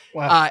Bortles.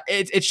 Wow.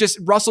 It's just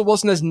Russell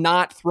Wilson has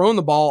not thrown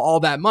the ball all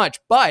that much.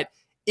 But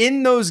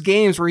in those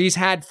games where he's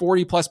had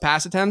 40 plus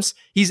pass attempts,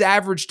 he's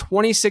averaged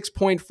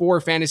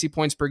 26.4 fantasy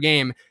points per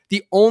game.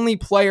 The only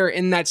player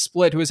in that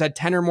split who has had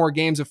 10 or more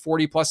games of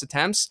 40 plus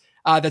attempts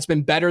that's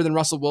been better than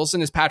Russell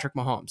Wilson is Patrick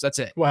Mahomes. That's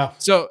it. Wow.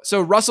 So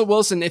Russell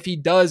Wilson, if he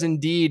does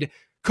indeed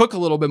cook a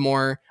little bit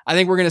more, I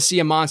think we're going to see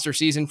a monster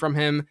season from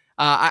him.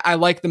 I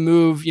like the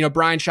move.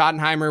 Brian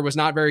Schottenheimer was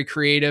not very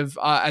creative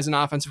as an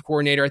offensive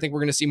coordinator. I think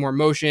we're going to see more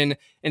motion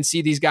and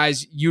see these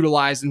guys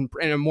utilized in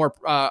a more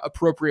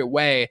appropriate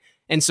way.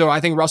 And so I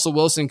think Russell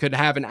Wilson could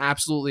have an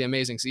absolutely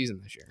amazing season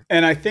this year.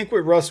 And I think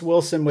with Russ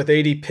Wilson with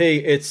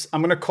ADP,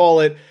 I'm going to call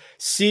it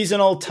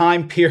seasonal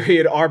time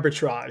period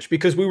arbitrage,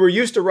 because we were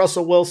used to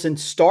Russell Wilson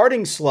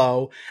starting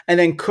slow and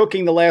then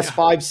cooking the last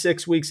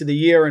 5-6 weeks of the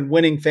year and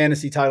winning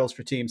fantasy titles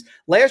for teams.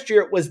 Last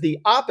year, it was the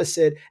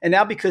opposite. And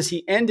now because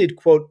he ended,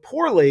 quote,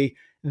 poorly,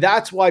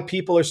 that's why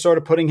people are sort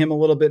of putting him a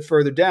little bit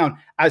further down.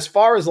 As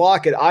far as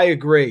Lockett, I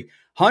agree.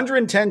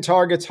 110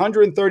 targets,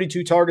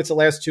 132 targets the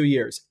last 2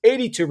 years,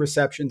 82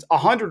 receptions,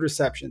 100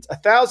 receptions,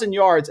 1,000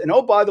 yards. And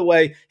oh, by the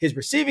way, his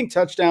receiving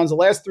touchdowns the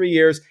last 3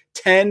 years,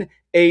 10,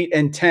 8,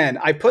 and 10.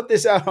 I put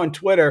this out on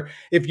Twitter.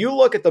 If you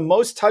look at the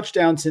most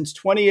touchdowns since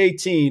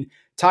 2018,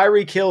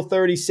 Tyreek Hill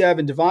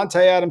 37,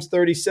 Devontae Adams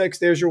 36,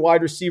 there's your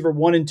wide receiver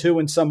 1 and 2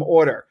 in some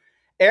order.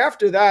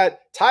 After that,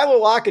 Tyler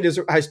Lockett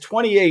has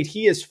 28.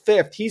 He is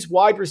fifth. He's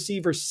wide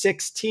receiver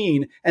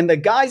 16. And the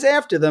guys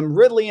after them,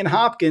 Ridley and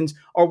Hopkins,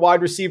 are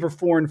wide receiver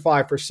 4 and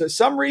 5. For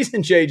some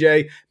reason,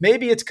 JJ,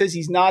 maybe it's because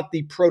he's not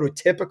the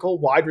prototypical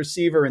wide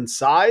receiver in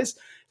size.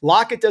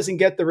 Lockett doesn't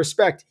get the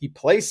respect. He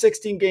plays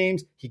 16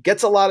 games. He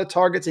gets a lot of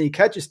targets and he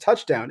catches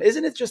touchdown.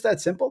 Isn't it just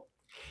that simple?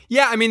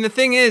 Yeah, I mean, the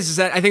thing is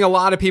that I think a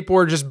lot of people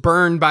are just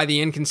burned by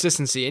the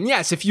inconsistency. And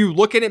yes, if you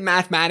look at it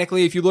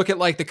mathematically, if you look at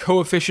like the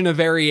coefficient of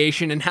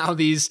variation and how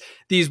these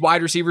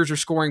wide receivers are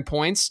scoring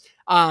points,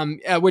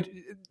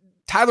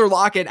 Tyler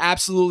Lockett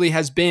absolutely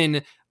has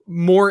been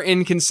more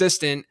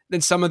inconsistent than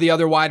some of the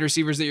other wide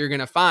receivers that you're going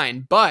to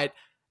find. But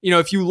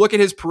if you look at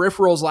his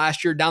peripherals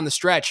last year down the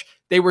stretch,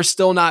 they were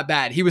still not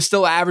bad. He was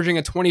still averaging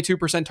a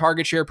 22%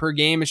 target share per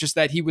game. It's just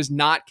that he was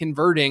not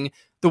converting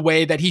the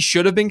way that he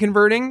should have been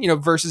converting,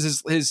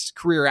 versus his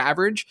career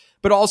average,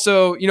 but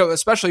also,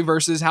 especially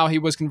versus how he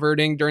was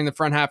converting during the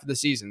front half of the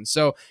season.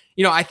 So,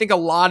 I think a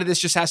lot of this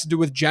just has to do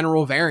with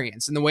general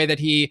variance and the way that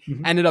he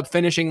ended up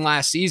finishing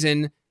last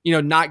season,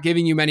 not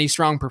giving you many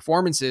strong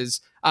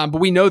performances.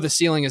 But we know the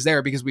ceiling is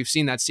there because we've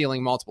seen that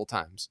ceiling multiple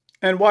times.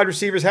 And wide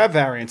receivers have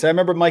variance. I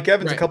remember Mike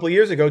Evans a couple of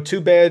years ago,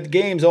 2 bad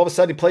games. All of a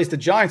sudden he plays the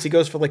Giants. He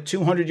goes for like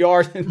 200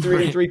 yards and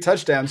 3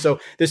 touchdowns. So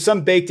there's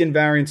some baked in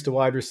variance to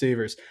wide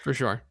receivers. For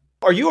sure.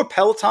 Are you a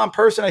Peloton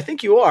person? I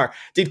think you are.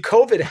 Did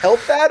COVID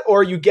help that, or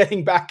are you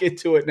getting back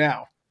into it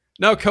now?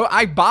 No,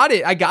 I bought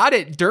it. I got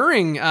it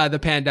during the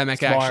pandemic.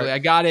 Smart. Actually, I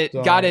got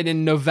it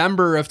in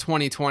November of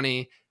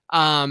 2020.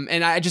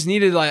 And I just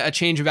needed a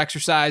change of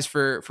exercise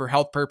for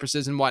health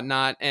purposes and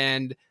whatnot.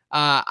 And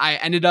I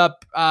ended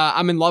up,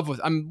 I'm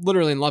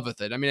literally in love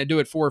with it. I mean, I do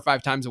it 4 or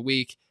 5 times a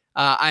week.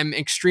 I'm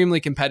extremely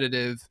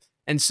competitive.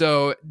 And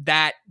so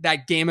that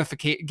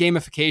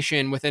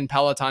gamification within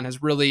Peloton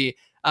has really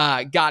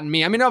gotten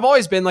me. I mean, I've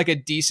always been like a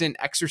decent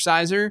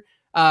exerciser,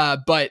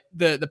 but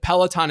the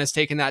Peloton has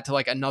taken that to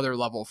like another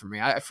level for me.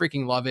 I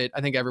freaking love it.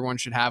 I think everyone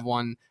should have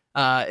one.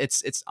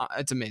 It's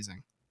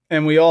amazing.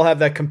 And we all have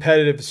that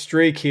competitive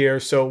streak here.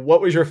 So what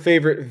was your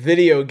favorite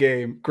video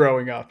game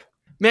growing up?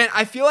 Man,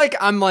 I feel like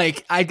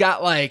I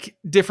got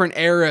different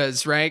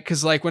eras, right?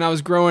 Because when I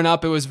was growing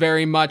up, it was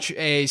very much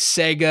a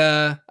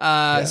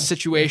Sega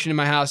situation in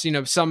my house.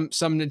 Some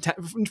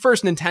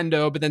first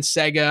Nintendo, but then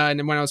Sega. And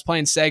then when I was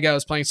playing Sega, I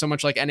was playing so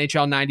much like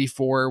NHL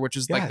 94, which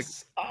is the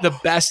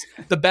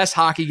best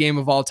hockey game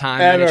of all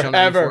time.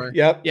 Ever.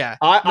 Yep. Yeah.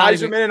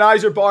 Yzerman and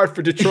Yzerbard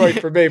for Detroit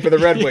for me, for the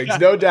Red Wings.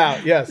 No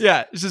doubt. Yes.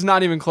 Yeah. It's just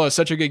not even close.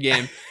 Such a good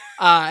game.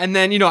 And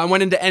then, I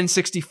went into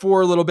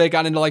N64 a little bit,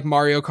 got into like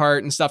Mario Kart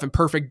and stuff, and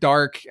Perfect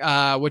Dark,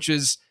 which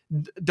is,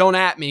 don't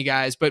at me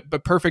guys, but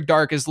Perfect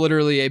Dark is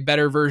literally a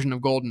better version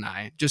of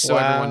GoldenEye, just so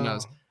everyone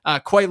knows.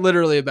 Quite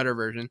literally a better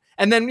version.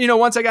 And then,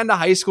 once I got into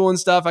high school and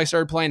stuff, I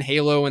started playing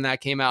Halo when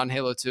that came out, and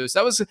Halo 2. So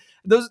that was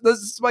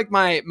those like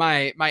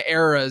my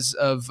eras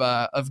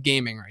of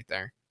gaming right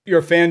there.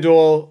 You're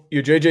FanDuel,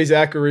 you're JJ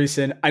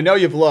Zachariason. I know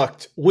you've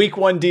looked. Week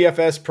 1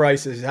 DFS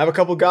prices. Have a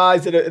couple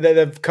guys that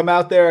have come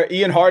out there.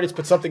 Ian Hartitz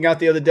put something out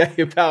the other day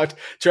about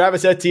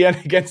Travis Etienne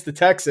against the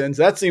Texans.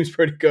 That seems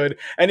pretty good.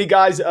 Any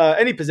guys,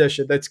 any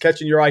position that's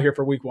catching your eye here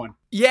for week 1?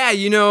 Yeah,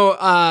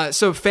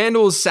 so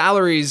FanDuel's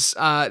salaries,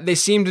 they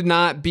seem to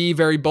not be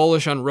very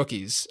bullish on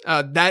rookies.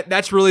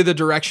 That's really the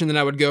direction that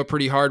I would go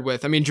pretty hard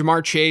with. I mean,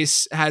 Jamar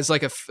Chase has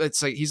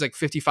he's like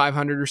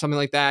 5,500 or something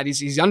like that.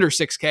 He's under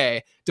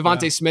 6K.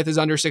 Devontae Smith is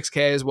under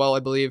 6K as well, I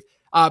believe.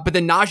 But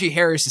then Najee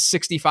Harris is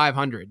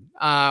 6,500,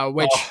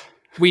 which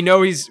we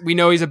know he's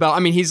a bell. I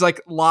mean, he's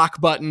like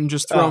lock button,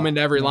 just throw him into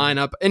every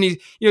lineup. And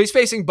he's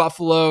facing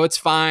Buffalo. It's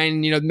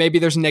fine. Maybe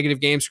there's a negative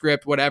game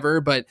script,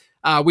 whatever, but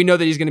we know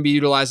that he's going to be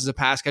utilized as a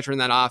pass catcher in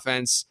that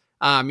offense.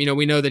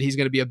 We know that he's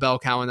going to be a bell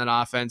cow in that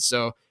offense.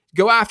 So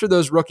go after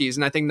those rookies.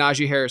 And I think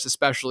Najee Harris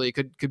especially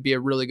could be a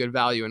really good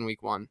value in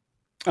week 1.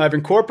 I've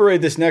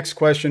incorporated this next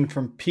question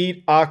from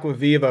Pete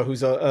Aquaviva,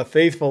 who's a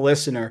faithful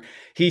listener.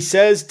 He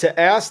says to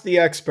ask the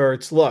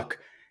experts, look,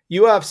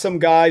 you have some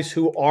guys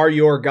who are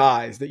your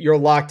guys that you're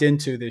locked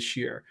into this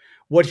year.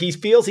 What he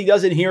feels he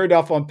doesn't hear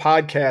enough on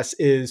podcasts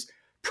is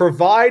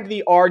provide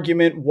the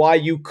argument why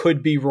you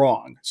could be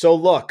wrong. So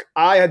look,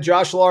 I had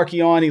Josh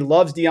Larkey on. He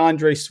loves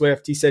DeAndre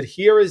Swift. He said,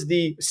 here is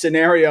the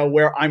scenario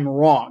where I'm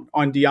wrong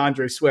on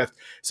DeAndre Swift.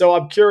 So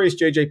I'm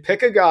curious, JJ,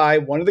 pick a guy,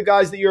 one of the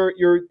guys that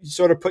you're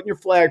sort of putting your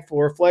flag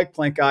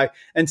plank guy,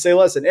 and say,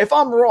 listen, if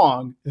I'm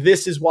wrong,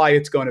 this is why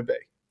it's going to be.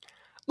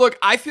 Look,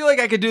 I feel like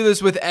I could do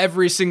this with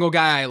every single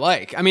guy I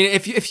like. I mean,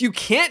 if you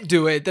can't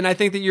do it, then I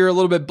think that you're a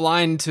little bit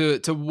blind to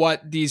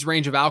what these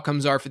range of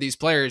outcomes are for these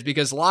players,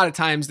 because a lot of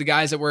times the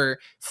guys that we're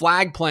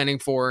flag planning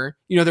for,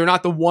 they're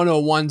not the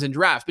 101s in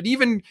drafts. But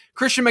even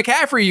Christian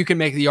McCaffrey, you can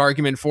make the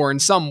argument for in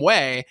some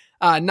way.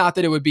 Not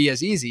that it would be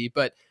as easy,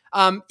 but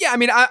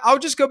I'll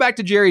just go back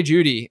to Jerry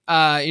Jeudy,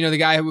 the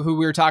guy who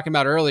we were talking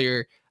about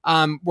earlier,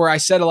 where I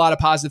said a lot of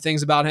positive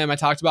things about him. I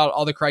talked about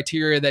all the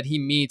criteria that he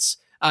meets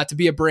to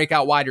be a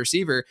breakout wide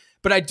receiver.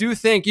 But I do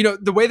think,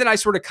 the way that I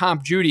sort of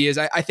comp Jeudy is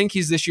I think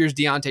he's this year's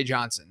Deontay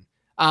Johnson.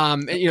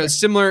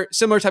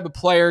 Similar type of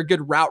player,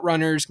 good route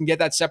runners, can get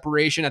that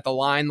separation at the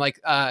line like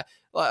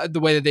the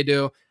way that they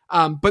do.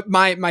 But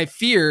my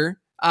fear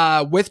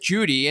with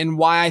Jeudy, and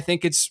why I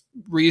think it's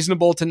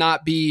reasonable to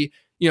not be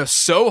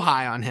so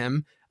high on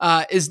him,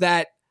 is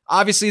that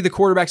obviously the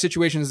quarterback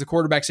situation is the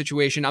quarterback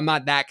situation. I'm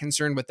not that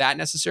concerned with that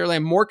necessarily.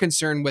 I'm more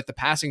concerned with the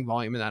passing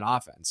volume in that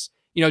offense.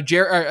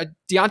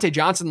 Deontay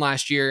Johnson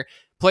last year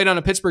played on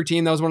a Pittsburgh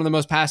team that was one of the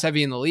most pass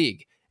heavy in the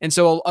league. And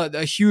so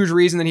a huge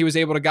reason that he was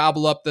able to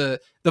gobble up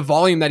the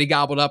volume that he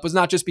gobbled up was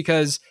not just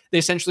because they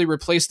essentially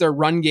replaced their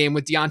run game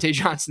with Deontay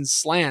Johnson's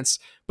slants,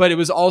 but it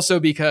was also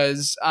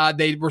because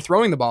they were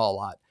throwing the ball a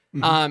lot.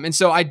 Mm-hmm. And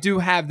so I do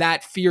have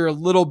that fear a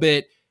little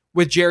bit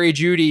with Jerry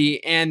Jeudy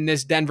and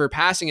this Denver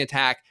passing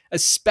attack,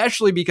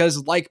 especially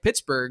because, like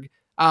Pittsburgh,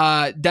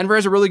 Denver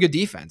has a really good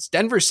defense.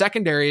 Denver's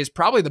secondary is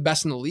probably the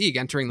best in the league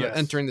entering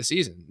the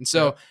season. And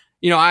so,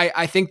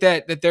 I think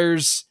that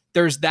there's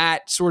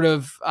that sort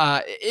of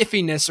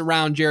iffiness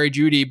around Jerry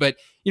Jeudy. But,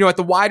 at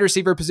the wide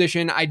receiver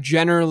position, I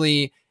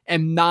generally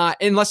am not,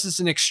 unless it's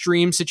an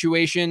extreme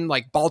situation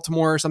like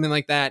Baltimore or something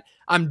like that,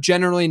 I'm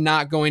generally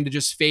not going to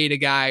just fade a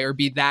guy or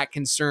be that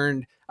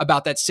concerned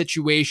about that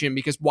situation,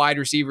 because wide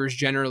receivers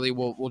generally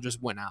will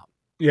just win out.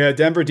 Yeah,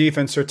 Denver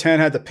defense, Surtain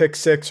had the pick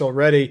 6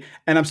 already.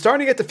 And I'm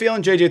starting to get the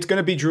feeling, JJ, it's going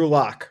to be Drew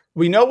Lock.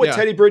 We know what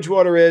Teddy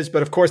Bridgewater is,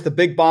 but of course the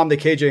big bomb to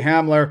KJ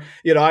Hamler,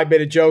 I made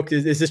a joke,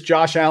 is this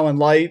Josh Allen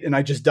light? And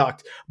I just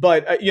ducked.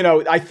 But,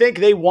 I think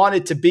they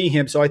wanted to be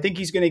him. So I think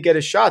he's going to get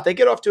a shot. They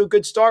get off to a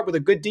good start with a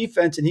good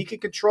defense, and he can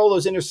control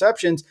those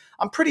interceptions.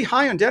 I'm pretty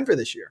high on Denver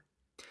this year.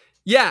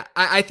 Yeah,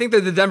 I think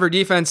that the Denver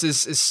defense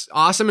is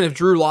awesome. And if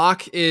Drew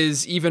Lock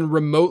is even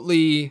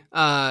remotely,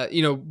 look at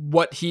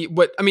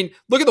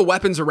the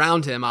weapons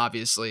around him,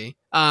 obviously.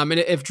 And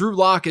if Drew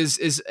Lock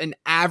is an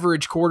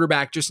average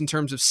quarterback just in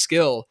terms of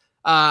skill,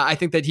 I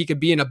think that he could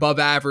be an above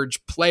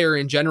average player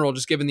in general,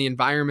 just given the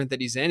environment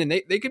that he's in. And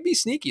they could be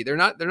sneaky. They're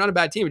not a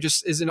bad team. It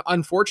just is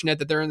unfortunate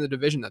that they're in the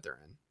division that they're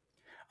in.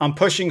 I'm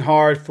pushing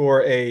hard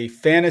for a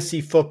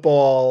fantasy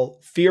football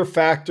Fear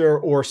Factor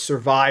or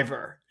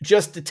Survivor,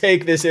 just to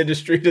take this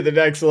industry to the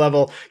next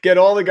level, get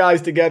all the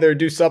guys together and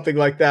do something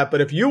like that. But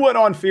if you went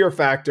on Fear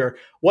Factor,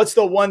 what's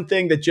the one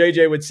thing that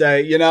JJ would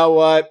say, you know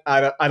what,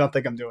 I don't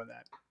think I'm doing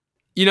that?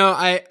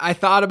 I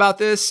thought about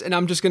this, and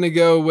I'm just going to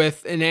go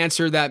with an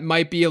answer that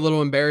might be a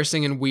little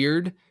embarrassing and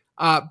weird,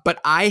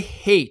 but I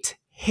hate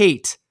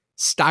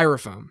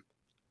styrofoam.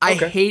 I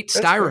hate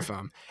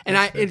styrofoam. And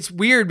it's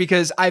weird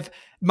because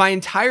my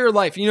entire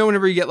life,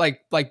 whenever you get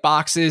like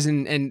boxes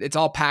and it's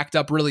all packed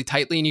up really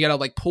tightly and you got to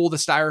like pull the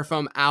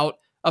styrofoam out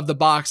of the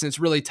box and it's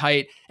really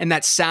tight, and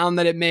that sound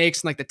that it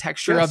makes and like the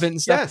texture of it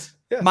and stuff.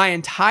 Yes. My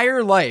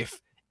entire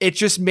life, it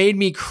just made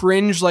me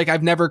cringe like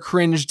I've never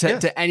cringed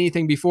to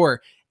anything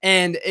before.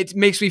 And it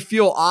makes me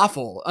feel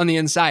awful on the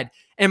inside.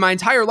 And my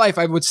entire life,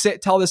 I would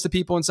tell this to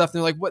people and stuff. And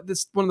they're like, what? This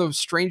is one of the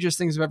strangest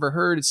things I've ever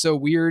heard. It's so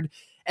weird.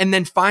 And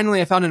then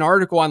finally I found an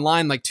article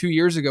online like 2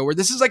 years ago where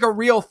this is like a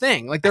real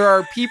thing. Like there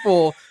are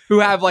people who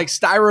have like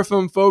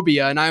styrofoam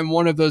phobia, and I'm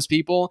one of those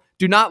people.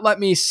 Do not let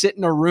me sit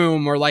in a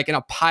room or like in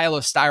a pile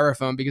of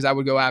styrofoam, because I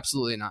would go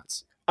absolutely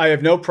nuts. I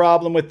have no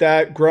problem with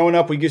that. Growing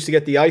up, we used to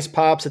get the ice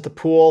pops at the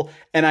pool,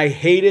 and I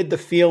hated the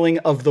feeling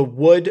of the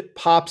wood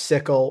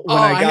popsicle when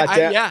I got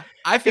down. Yeah,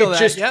 I feel it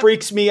just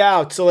freaks me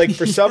out. So like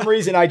for some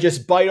reason, I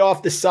just bite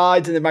off the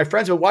sides, and then my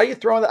friends go, "Why are you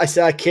throwing that?" I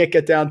said, "I can't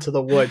get down to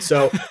the wood."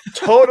 So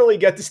totally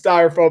get the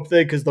styrofoam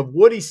thing, because the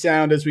woody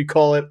sound, as we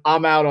call it,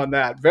 I'm out on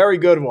that. Very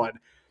good one.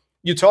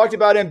 You talked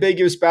about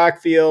ambiguous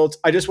backfields.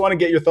 I just want to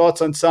get your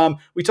thoughts on some.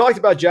 We talked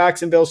about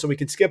Jacksonville, so we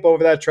can skip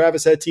over that.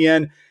 Travis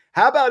Etienne.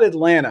 How about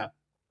Atlanta?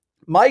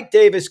 Mike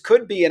Davis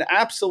could be an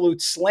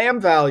absolute slam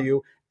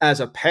value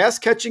as a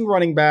pass-catching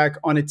running back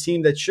on a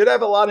team that should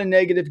have a lot of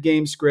negative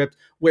game script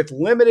with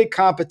limited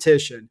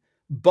competition.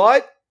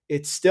 But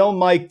it's still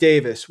Mike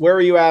Davis. Where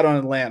are you at on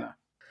Atlanta?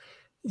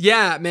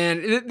 Yeah,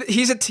 man,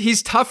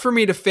 he's tough for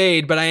me to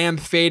fade, but I am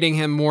fading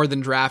him more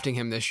than drafting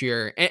him this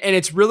year. And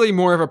it's really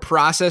more of a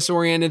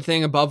process-oriented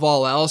thing above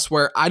all else,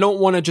 where I don't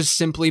want to just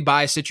simply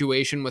buy a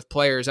situation with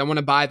players. I want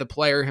to buy the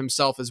player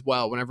himself as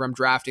well whenever I'm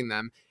drafting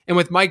them. And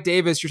with Mike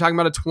Davis, you're talking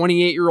about a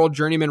 28-year-old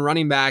journeyman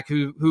running back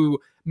who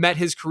met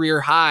his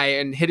career high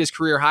and hit his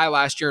career high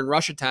last year in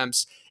rush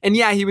attempts. And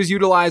yeah, he was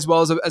utilized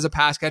well as a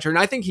pass catcher, and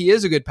I think he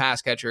is a good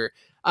pass catcher.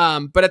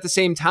 But at the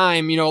same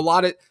time, a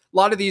lot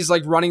of these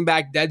like running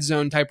back dead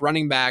zone type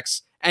running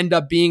backs end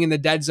up being in the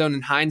dead zone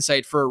in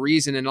hindsight for a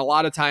reason. And a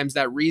lot of times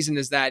that reason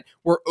is that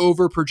we're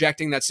over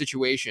projecting that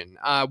situation,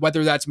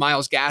 whether that's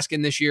Myles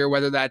Gaskin this year,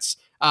 whether that's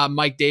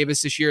Mike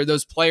Davis this year,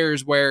 those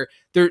players where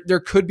there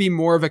could be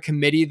more of a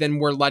committee than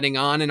we're letting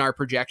on in our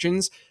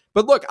projections.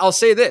 But look, I'll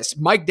say this,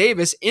 Mike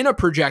Davis in a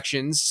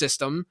projections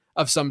system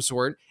of some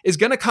sort is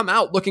going to come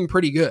out looking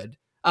pretty good.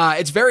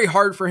 It's very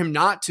hard for him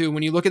not to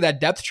when you look at that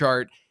depth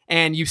chart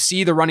and you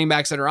see the running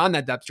backs that are on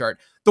that depth chart.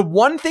 The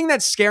one thing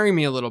that's scaring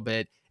me a little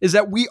bit is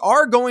that we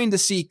are going to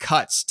see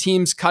cuts,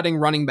 teams cutting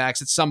running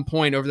backs at some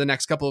point over the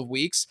next couple of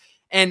weeks.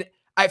 And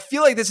I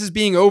feel like this is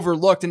being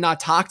overlooked and not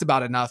talked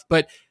about enough.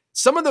 But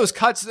some of those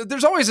cuts,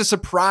 there's always a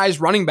surprise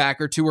running back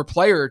or two or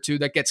player or two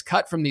that gets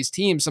cut from these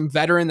teams, some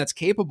veteran that's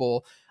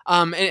capable.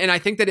 And I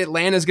think that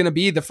Atlanta is going to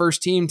be the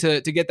first team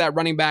to get that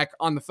running back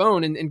on the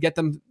phone and get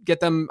them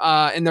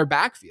in their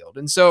backfield.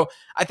 And so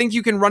I think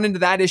you can run into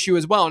that issue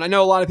as well. And I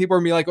know a lot of people are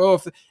going to be like, oh,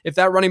 if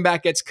that running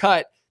back gets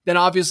cut, then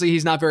obviously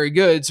he's not very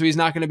good. So he's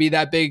not going to be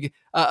that big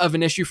of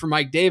an issue for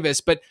Mike Davis.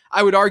 But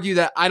I would argue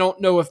that I don't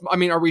know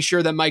are we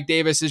sure that Mike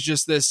Davis is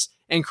just this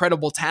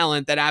incredible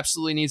talent that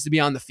absolutely needs to be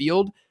on the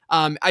field?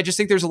 I just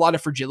think there's a lot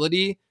of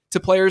fragility to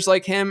players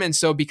like him. And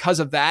so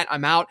because of that,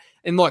 I'm out.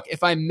 And look,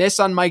 if I miss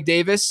on Mike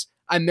Davis,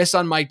 I miss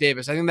on Mike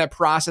Davis. I think that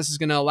process is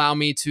going to allow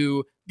me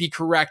to be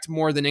correct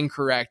more than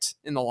incorrect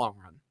in the long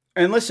run.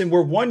 And listen,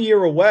 we're 1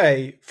 year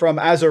away from,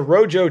 as a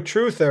Rojo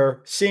truther,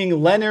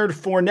 seeing Leonard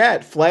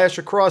Fournette flash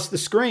across the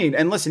screen.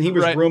 And listen, he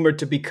was rumored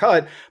to be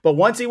cut, but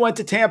once he went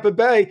to Tampa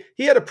Bay,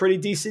 he had a pretty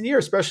decent year,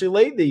 especially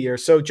late in the year.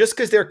 So just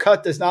because they're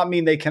cut does not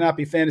mean they cannot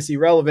be fantasy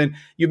relevant.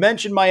 You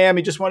mentioned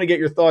Miami. Just want to get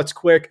your thoughts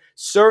quick.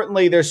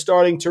 Certainly, they're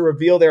starting to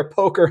reveal their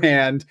poker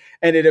hand,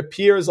 and it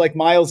appears like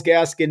Myles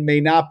Gaskin may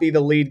not be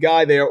the lead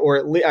guy there, or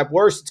at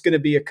worst, it's going to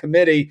be a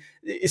committee.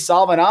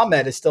 Salvon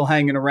Ahmed is still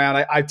hanging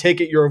around. I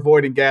take it you're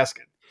avoiding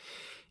Gaskin.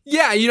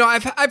 Yeah,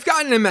 I've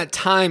gotten him at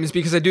times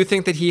because I do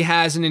think that he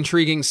has an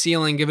intriguing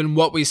ceiling given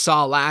what we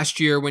saw last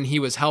year when he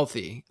was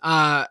healthy.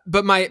 But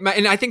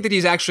and I think that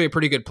he's actually a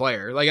pretty good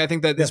player. Like I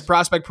think that his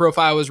prospect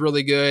profile was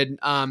really good.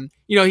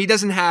 He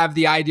doesn't have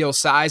the ideal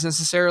size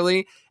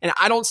necessarily, and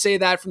I don't say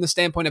that from the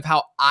standpoint of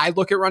how I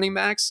look at running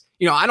backs.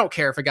 I don't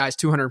care if a guy's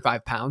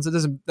 205 pounds.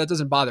 That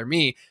doesn't bother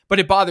me, but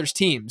it bothers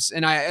teams.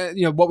 And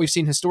what we've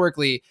seen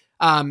historically.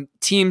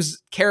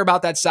 Teams care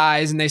about that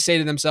size and they say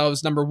to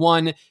themselves, number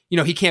one,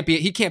 he can't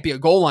be a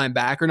goal line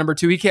back, or number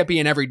two, he can't be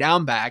an every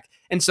down back.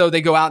 And so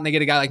they go out and they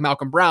get a guy like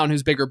Malcolm Brown,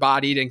 who's bigger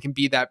bodied and can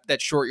be that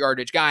short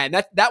yardage guy. And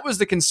that was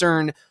the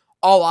concern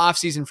all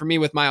offseason for me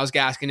with Myles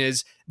Gaskin,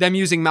 is them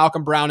using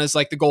Malcolm Brown as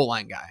like the goal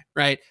line guy,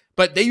 right?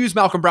 But they use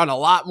Malcolm Brown a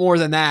lot more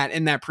than that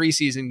in that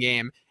preseason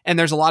game. And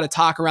there's a lot of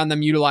talk around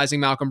them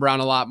utilizing Malcolm Brown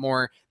a lot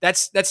more.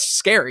 That's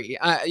scary.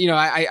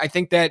 I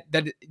think that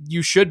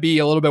you should be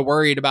a little bit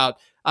worried about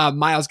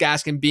Myles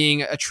Gaskin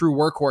being a true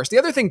workhorse. The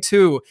other thing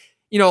too,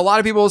 a lot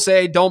of people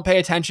say don't pay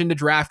attention to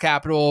draft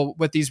capital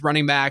with these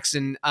running backs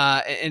and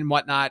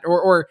whatnot,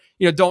 or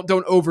don't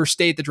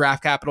overstate the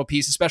draft capital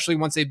piece, especially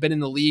once they've been in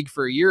the league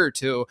for a year or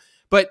two.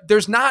 But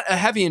there's not a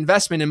heavy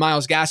investment in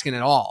Myles Gaskin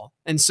at all,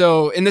 and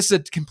this is a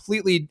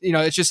completely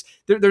it's just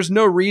there's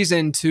no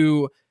reason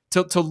to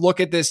look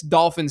at this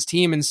Dolphins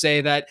team and say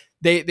that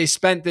they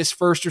spent this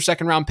first or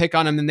second round pick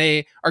on him and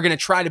they are going to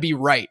try to be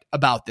right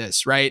about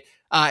this, right?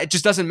 It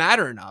just doesn't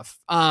matter enough.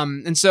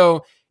 And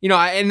so,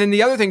 and then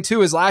the other thing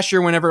too is last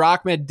year, whenever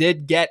Ahmed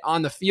did get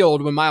on the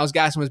field when Myles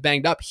Gaskin was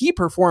banged up, he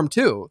performed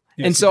too.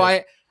 Yes, and so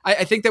I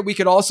think that we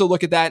could also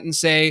look at that and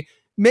say,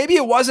 maybe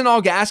it wasn't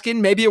all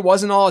Gaskin, maybe it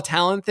wasn't all a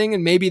talent thing,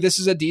 and maybe this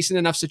is a decent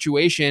enough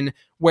situation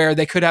where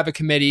they could have a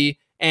committee,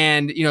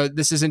 and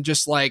this isn't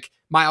just like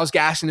Myles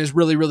Gaskin is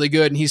really, really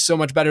good and he's so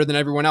much better than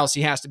everyone else,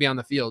 he has to be on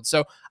the field.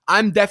 So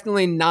I'm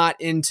definitely not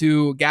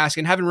into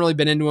Gaskin. Haven't really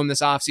been into him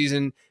this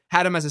offseason.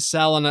 Had him as a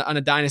sell on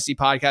a Dynasty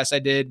podcast I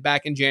did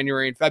back in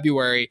January and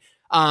February.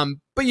 But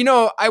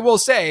I will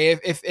say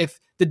if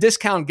the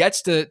discount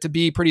gets to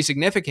be pretty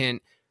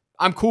significant,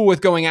 I'm cool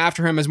with going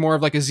after him as more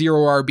of like a 0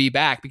 RB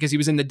back, because he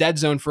was in the dead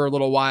zone for a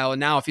little while. And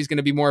now if he's going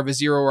to be more of a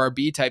 0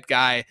 RB type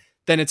guy,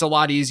 then it's a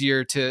lot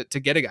easier to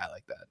get a guy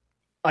like that.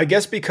 I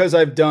guess because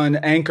I've done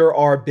anchor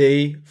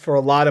RB for a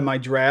lot of my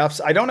drafts,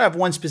 I don't have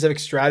one specific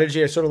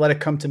strategy. I sort of let it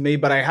come to me,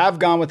 but I have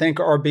gone with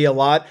anchor RB a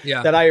lot.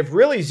 Yeah. That I have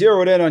really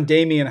zeroed in on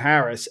Damian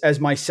Harris as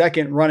my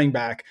second running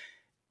back.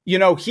 He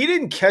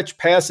didn't catch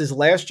passes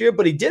last year,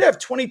 but he did have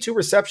 22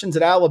 receptions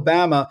at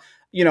Alabama,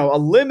 a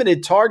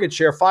limited target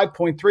share,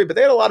 5.3, but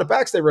they had a lot of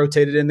backs they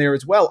rotated in there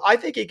as well. I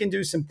think he can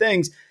do some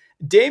things.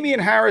 Damian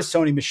Harris,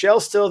 Sony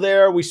Michel's still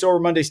there. We saw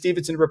Ramondre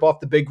Stevenson rip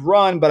off the big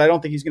run, but I don't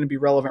think he's going to be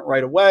relevant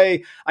right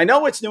away. I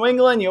know it's New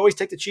England. You always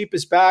take the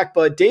cheapest back,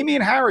 but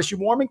Damian Harris, you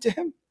warming to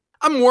him?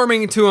 I'm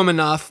warming to him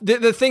enough.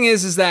 The thing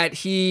is that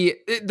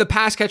the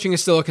pass catching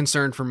is still a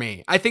concern for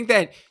me. I think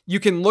that you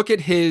can look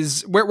at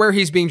his where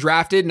he's being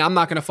drafted, and I'm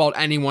not going to fault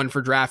anyone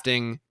for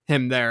drafting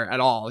him there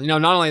at all.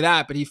 Not only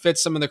that, but he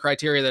fits some of the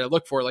criteria that I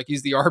look for. Like,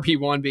 he's the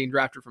RB1 being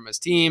drafted from his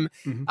team.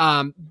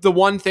 Mm-hmm. The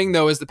one thing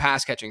though is the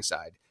pass catching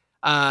side.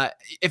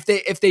 If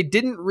they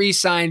didn't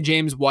re-sign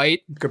James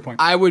White, good point,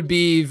 I would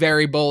be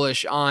very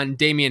bullish on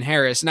Damian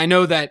Harris. And I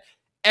know that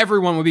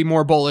everyone would be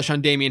more bullish on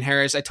Damian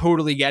Harris. I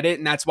totally get it.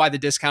 And that's why the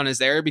discount is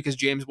there, because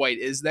James White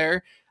is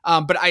there.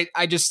 But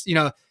I just,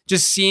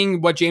 just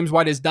seeing what James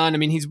White has done. I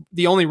mean, he's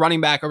the only running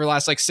back over the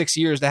last 6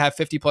 years to have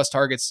 50 plus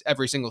targets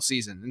every single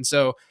season. And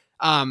so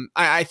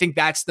I think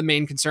that's the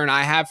main concern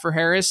I have for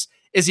Harris.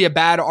 Is he a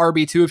bad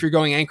RB2 if you're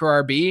going anchor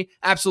RB?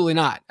 Absolutely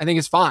not. I think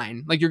it's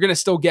fine. Like, you're going to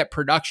still get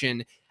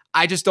production.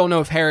 I just don't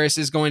know if Harris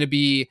is going to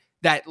be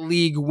that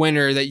league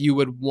winner that you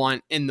would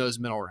want in those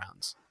middle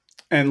rounds.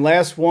 And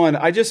last one,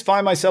 I just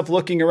find myself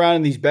looking around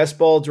in these best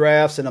ball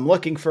drafts, and I'm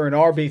looking for an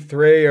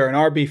RB3 or an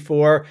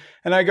RB4,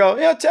 and I go,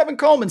 Tevin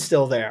Coleman's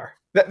still there.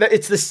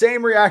 It's the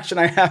same reaction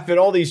I have in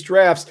all these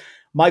drafts.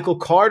 Michael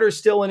Carter's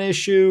still an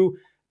issue.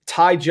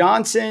 Ty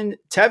Johnson,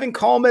 Tevin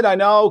Coleman, I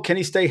know, can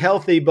he stay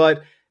healthy?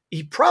 But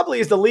he probably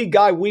is the lead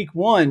guy week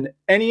 1.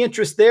 Any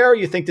interest there, or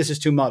you think this is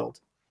too muddled?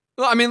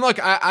 Well, I mean, look,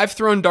 I've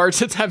thrown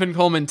darts at Tevin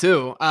Coleman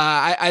too.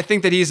 I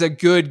think that he's a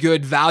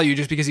good value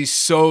just because he's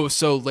so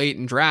late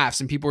in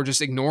drafts and people are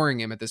just ignoring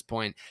him at this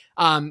point.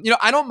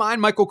 I don't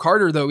mind Michael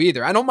Carter though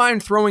either. I don't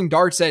mind throwing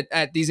darts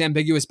at these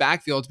ambiguous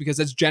backfields, because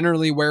that's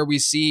generally where we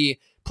see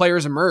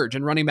players emerge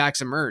and running backs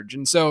emerge.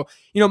 And so,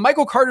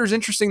 Michael Carter is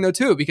interesting though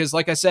too, because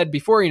like I said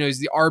before, he's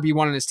the RB1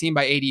 on his team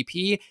by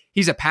ADP.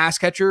 He's a pass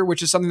catcher,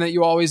 which is something that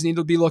you always need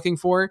to be looking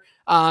for.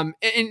 And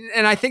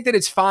I think that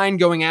it's fine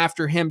going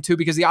after him too,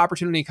 because the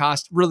opportunity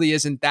cost really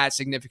isn't that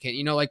significant.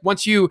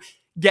 Once you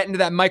get into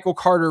that Michael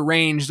Carter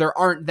range, there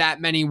aren't that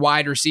many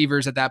wide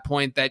receivers at that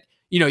point that,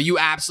 you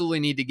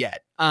absolutely need to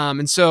get.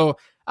 And so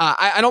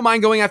I don't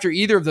mind going after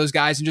either of those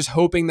guys and just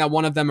hoping that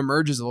one of them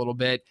emerges a little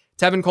bit.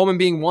 Tevin Coleman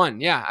being one.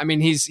 Yeah. I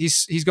mean,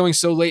 he's going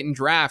so late in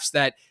drafts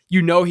that,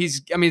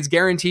 it's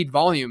guaranteed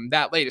volume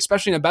that late,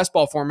 especially in a best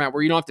ball format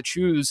where you don't have to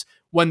choose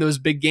when those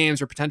big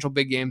games or potential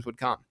big games would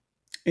come.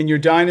 In your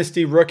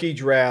dynasty rookie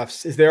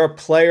drafts, is there a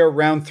player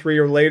round 3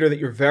 or later that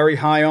you're very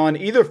high on,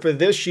 either for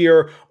this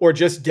year or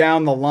just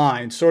down the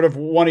line, sort of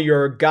one of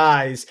your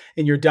guys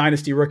in your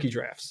dynasty rookie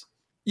drafts?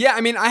 Yeah,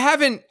 I mean,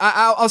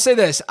 I'll say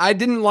this. I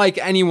didn't like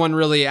anyone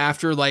really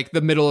after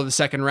the middle of the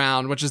second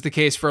round, which is the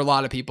case for a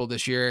lot of people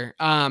this year.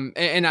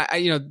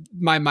 And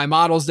my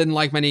models didn't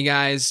like many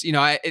guys.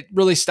 It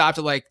really stopped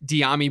at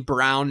De'Ami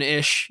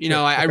Brown-ish.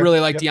 I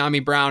really like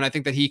De'Ami Brown. I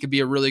think that he could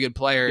be a really good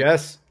player.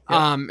 Yes.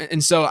 Yep.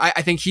 And so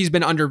I think he's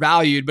been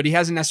undervalued, but he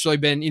hasn't necessarily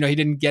been, he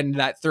didn't get into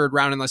that third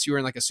round unless you were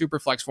in a super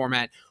flex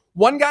format.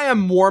 One guy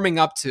I'm warming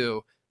up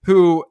to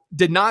who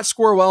did not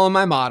score well in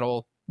my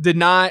model,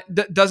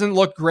 doesn't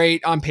look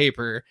great on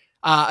paper,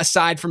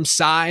 aside from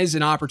size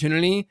and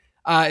opportunity,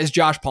 is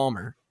Josh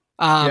Palmer.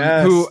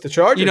 Who the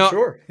Chargers,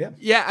 sure.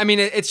 Yeah. I mean,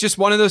 it's just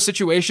one of those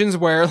situations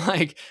where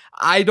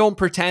I don't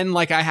pretend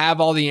like I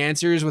have all the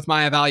answers with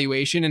my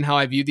evaluation and how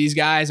I view these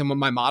guys and what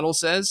my model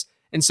says.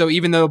 And so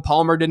even though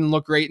Palmer didn't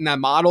look great in that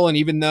model, and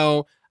even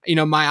though,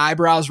 my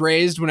eyebrows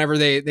raised whenever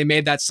they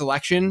made that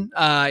selection,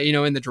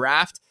 in the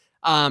draft,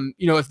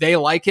 if they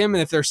like him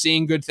and if they're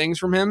seeing good things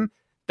from him,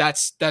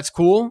 that's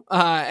cool.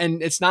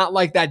 And it's not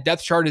like that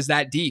depth chart is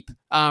that deep.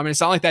 And it's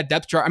not like that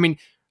depth chart. I mean,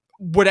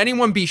 would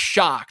anyone be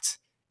shocked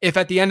if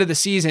at the end of the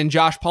season,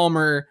 Josh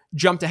Palmer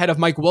jumped ahead of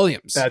Mike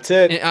Williams? That's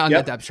it. On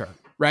the depth chart,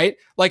 right?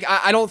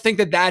 I don't think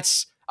that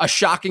that's a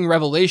shocking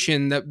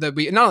revelation that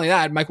we, not only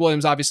that, Mike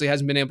Williams obviously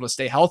hasn't been able to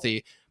stay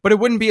healthy, but it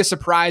wouldn't be a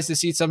surprise to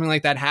see something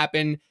like that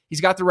happen. He's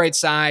got the right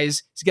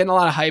size. He's getting a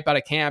lot of hype out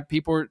of camp.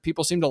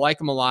 People seem to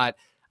like him a lot.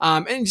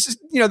 And just,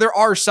 there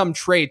are some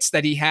traits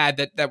that he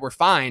had that were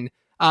fine.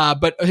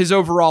 But his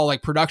overall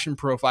like production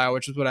profile,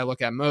 which is what I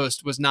look at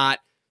most, was not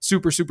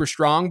super, super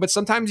strong. But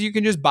sometimes you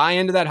can just buy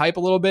into that hype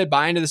a little bit,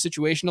 buy into the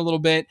situation a little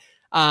bit,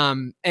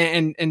 and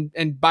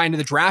buy into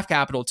the draft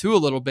capital too a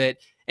little bit.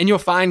 And you'll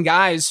find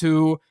guys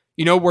who,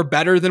 were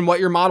better than what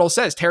your model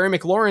says. Terry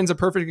McLaurin's a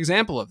perfect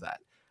example of that.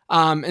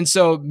 And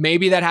so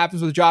maybe that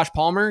happens with Josh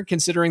Palmer,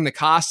 considering the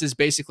cost is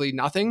basically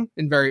nothing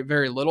and very,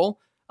 very little.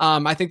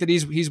 I think that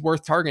he's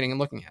worth targeting and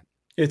looking at.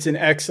 It's an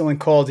excellent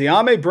call.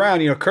 De'Ami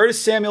Brown,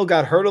 Curtis Samuel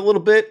got hurt a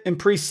little bit in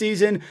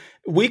preseason.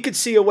 We could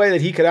see a way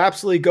that he could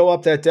absolutely go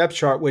up that depth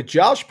chart. With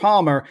Josh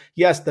Palmer,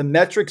 yes, the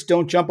metrics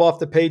don't jump off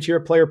the page here.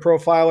 Player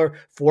profiler,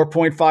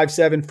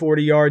 4.57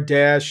 40-yard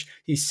dash.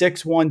 He's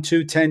 6'1",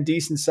 210,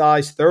 decent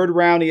size. Third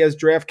round, he has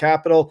draft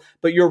capital.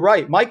 But you're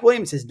right. Mike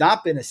Williams has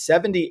not been a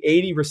 70,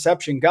 80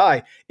 reception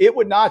guy. It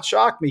would not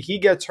shock me. He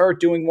gets hurt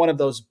doing one of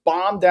those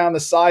bomb down the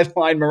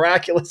sideline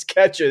miraculous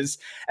catches.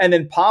 And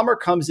then Palmer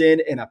comes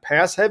in a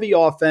pass-heavy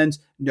offense.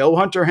 No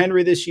Hunter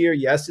Henry this year.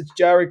 Yes, it's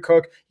Jared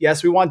Cook.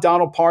 Yes, we want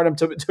Donald Parham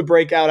to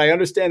break out. I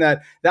understand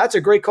that. That's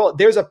a great call.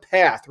 There's a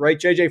path, right,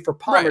 JJ, for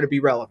Palmer to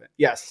be relevant.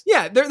 Yes.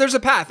 Yeah, there's a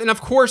path. And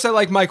of course, I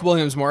like Mike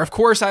Williams more. Of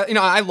course,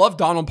 I love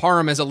Donald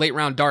Parham as a late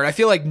round dart. I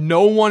feel like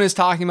no one is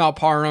talking about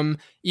Parham,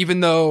 even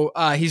though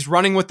he's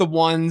running with the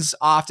ones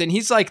often.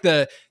 He's like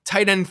the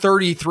tight end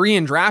 33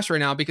 in drafts right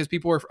now because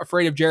people are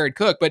afraid of Jared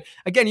Cook. But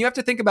again, you have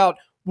to think about,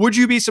 would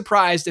you be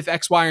surprised if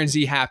X, Y, and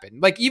Z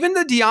happened? Like even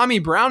the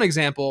De'Ami Brown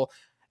example,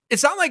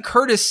 it's not like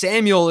Curtis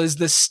Samuel is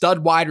the stud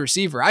wide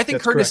receiver. I think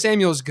That's Curtis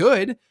Samuel is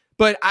good,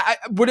 but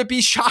would it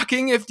be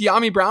shocking if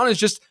De'Ami Brown is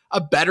just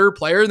a better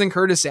player than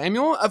Curtis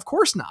Samuel? Of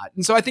course not.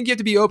 And so I think you have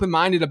to be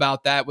open-minded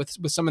about that with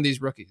some of these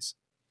rookies.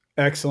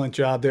 Excellent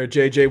job there,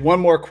 JJ.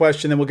 One more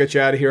question, then we'll get you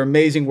out of here.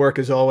 Amazing work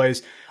as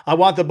always. I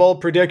want the bold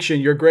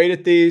prediction. You're great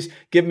at these.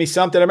 Give me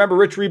something. I remember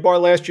Rich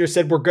Rebar last year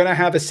said we're going to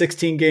have a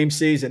 16-game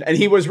season, and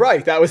he was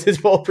right. That was his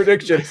bold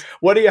prediction.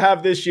 What do you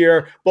have this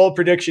year? Bold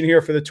prediction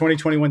here for the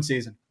 2021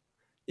 season.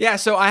 Yeah,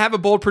 so I have a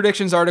bold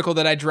predictions article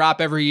that I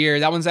drop every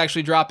year. That one's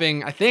actually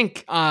dropping, I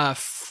think,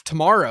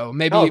 tomorrow,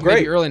 maybe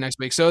early next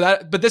week.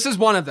 But this is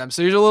one of them.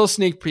 So here's a little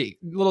sneak peek.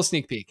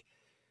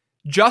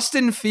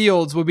 Justin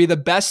Fields will be the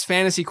best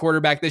fantasy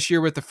quarterback this year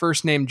with the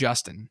first name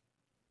Justin.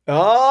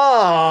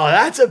 Oh,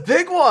 that's a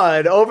big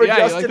one over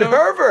Justin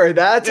Herbert.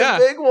 That's a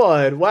big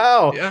one.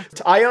 Wow. Yeah.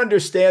 I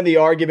understand the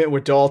argument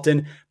with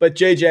Dalton, but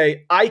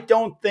JJ, I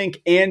don't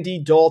think Andy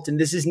Dalton,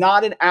 this is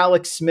not an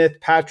Alex Smith,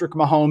 Patrick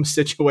Mahomes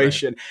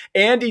situation.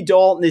 Right. Andy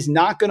Dalton is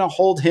not going to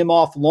hold him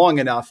off long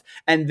enough,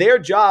 and their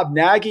job,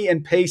 Nagy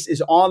and Pace,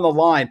 is on the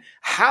line.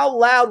 How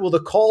loud will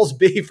the calls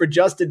be for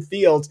Justin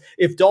Fields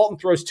if Dalton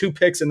throws 2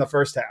 picks in the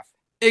first half?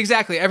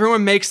 Exactly.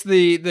 Everyone makes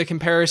the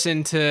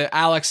comparison to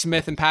Alex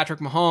Smith and Patrick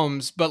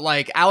Mahomes, but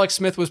like Alex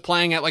Smith was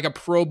playing at like a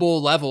Pro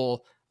Bowl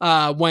level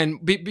when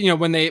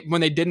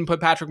they didn't put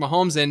Patrick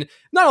Mahomes in,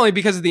 not only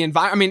because of the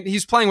environment. I mean,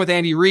 he's playing with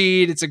Andy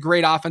Reid. It's a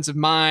great offensive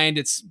mind.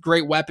 It's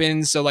great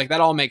weapons. So like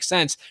that all makes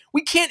sense.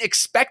 We can't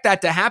expect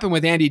that to happen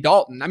with Andy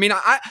Dalton. I mean,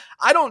 I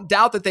don't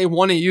doubt that they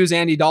want to use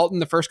Andy Dalton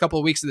the first couple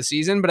of weeks of the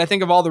season, but I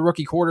think of all the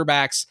rookie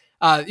quarterbacks,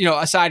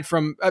 aside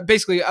from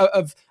basically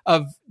of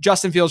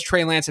Justin Fields,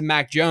 Trey Lance, and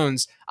Mac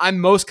Jones, I'm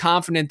most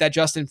confident that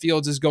Justin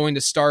Fields is going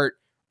to start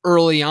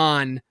early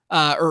on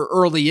or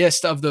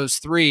earliest of those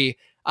three.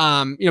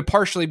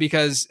 Partially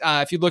because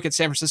if you look at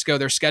San Francisco,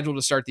 their schedule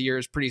to start the year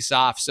is pretty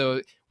soft. So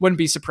it wouldn't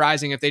be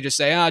surprising if they just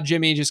say,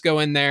 Jimmy, just go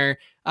in there,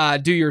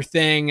 do your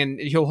thing, and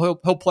he'll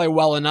play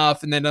well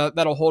enough, and then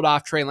that'll hold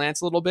off Trey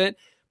Lance a little bit.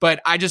 But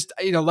I just,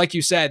 like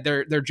you said,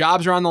 their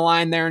jobs are on the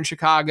line there in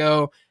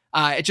Chicago.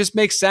 It just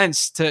makes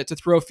sense to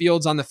throw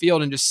Fields on the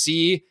field and just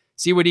see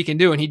what he can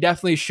do. And he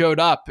definitely showed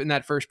up in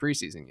that first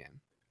preseason game.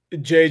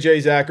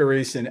 JJ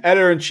Zachariason,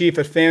 editor-in-chief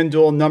at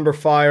FanDuel, Number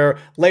Fire,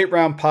 Late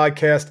Round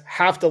Podcast.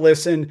 Have to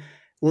listen.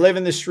 Live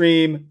in the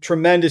stream.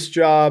 Tremendous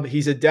job.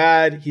 He's a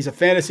dad. He's a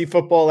fantasy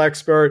football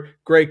expert.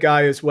 Great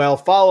guy as well.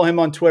 Follow him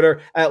on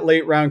Twitter at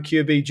Late Round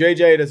QB.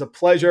 JJ, it is a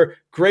pleasure.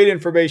 Great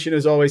information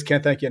as always.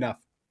 Can't thank you enough.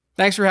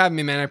 Thanks for having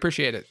me, man. I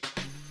appreciate it.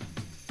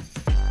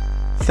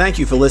 Thank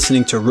you for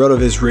listening to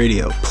RotoViz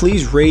Radio.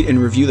 Please rate and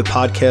review the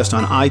podcast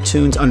on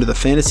iTunes under the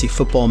Fantasy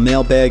Football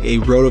Mailbag, a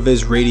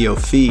RotoViz Radio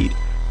feed.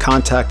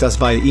 Contact us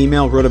via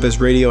email,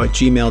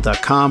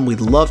 rotovizradio@gmail.com.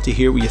 We'd love to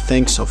hear what you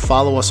think, so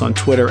follow us on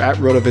Twitter at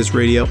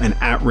RotoVizRadio and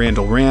at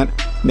RandallRant.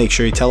 Make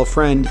sure you tell a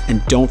friend,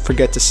 and don't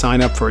forget to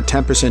sign up for a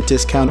 10%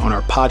 discount on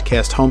our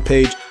podcast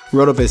homepage,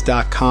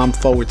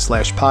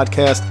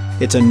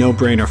 rotoviz.com/podcast. It's a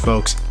no-brainer,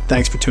 folks.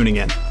 Thanks for tuning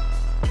in.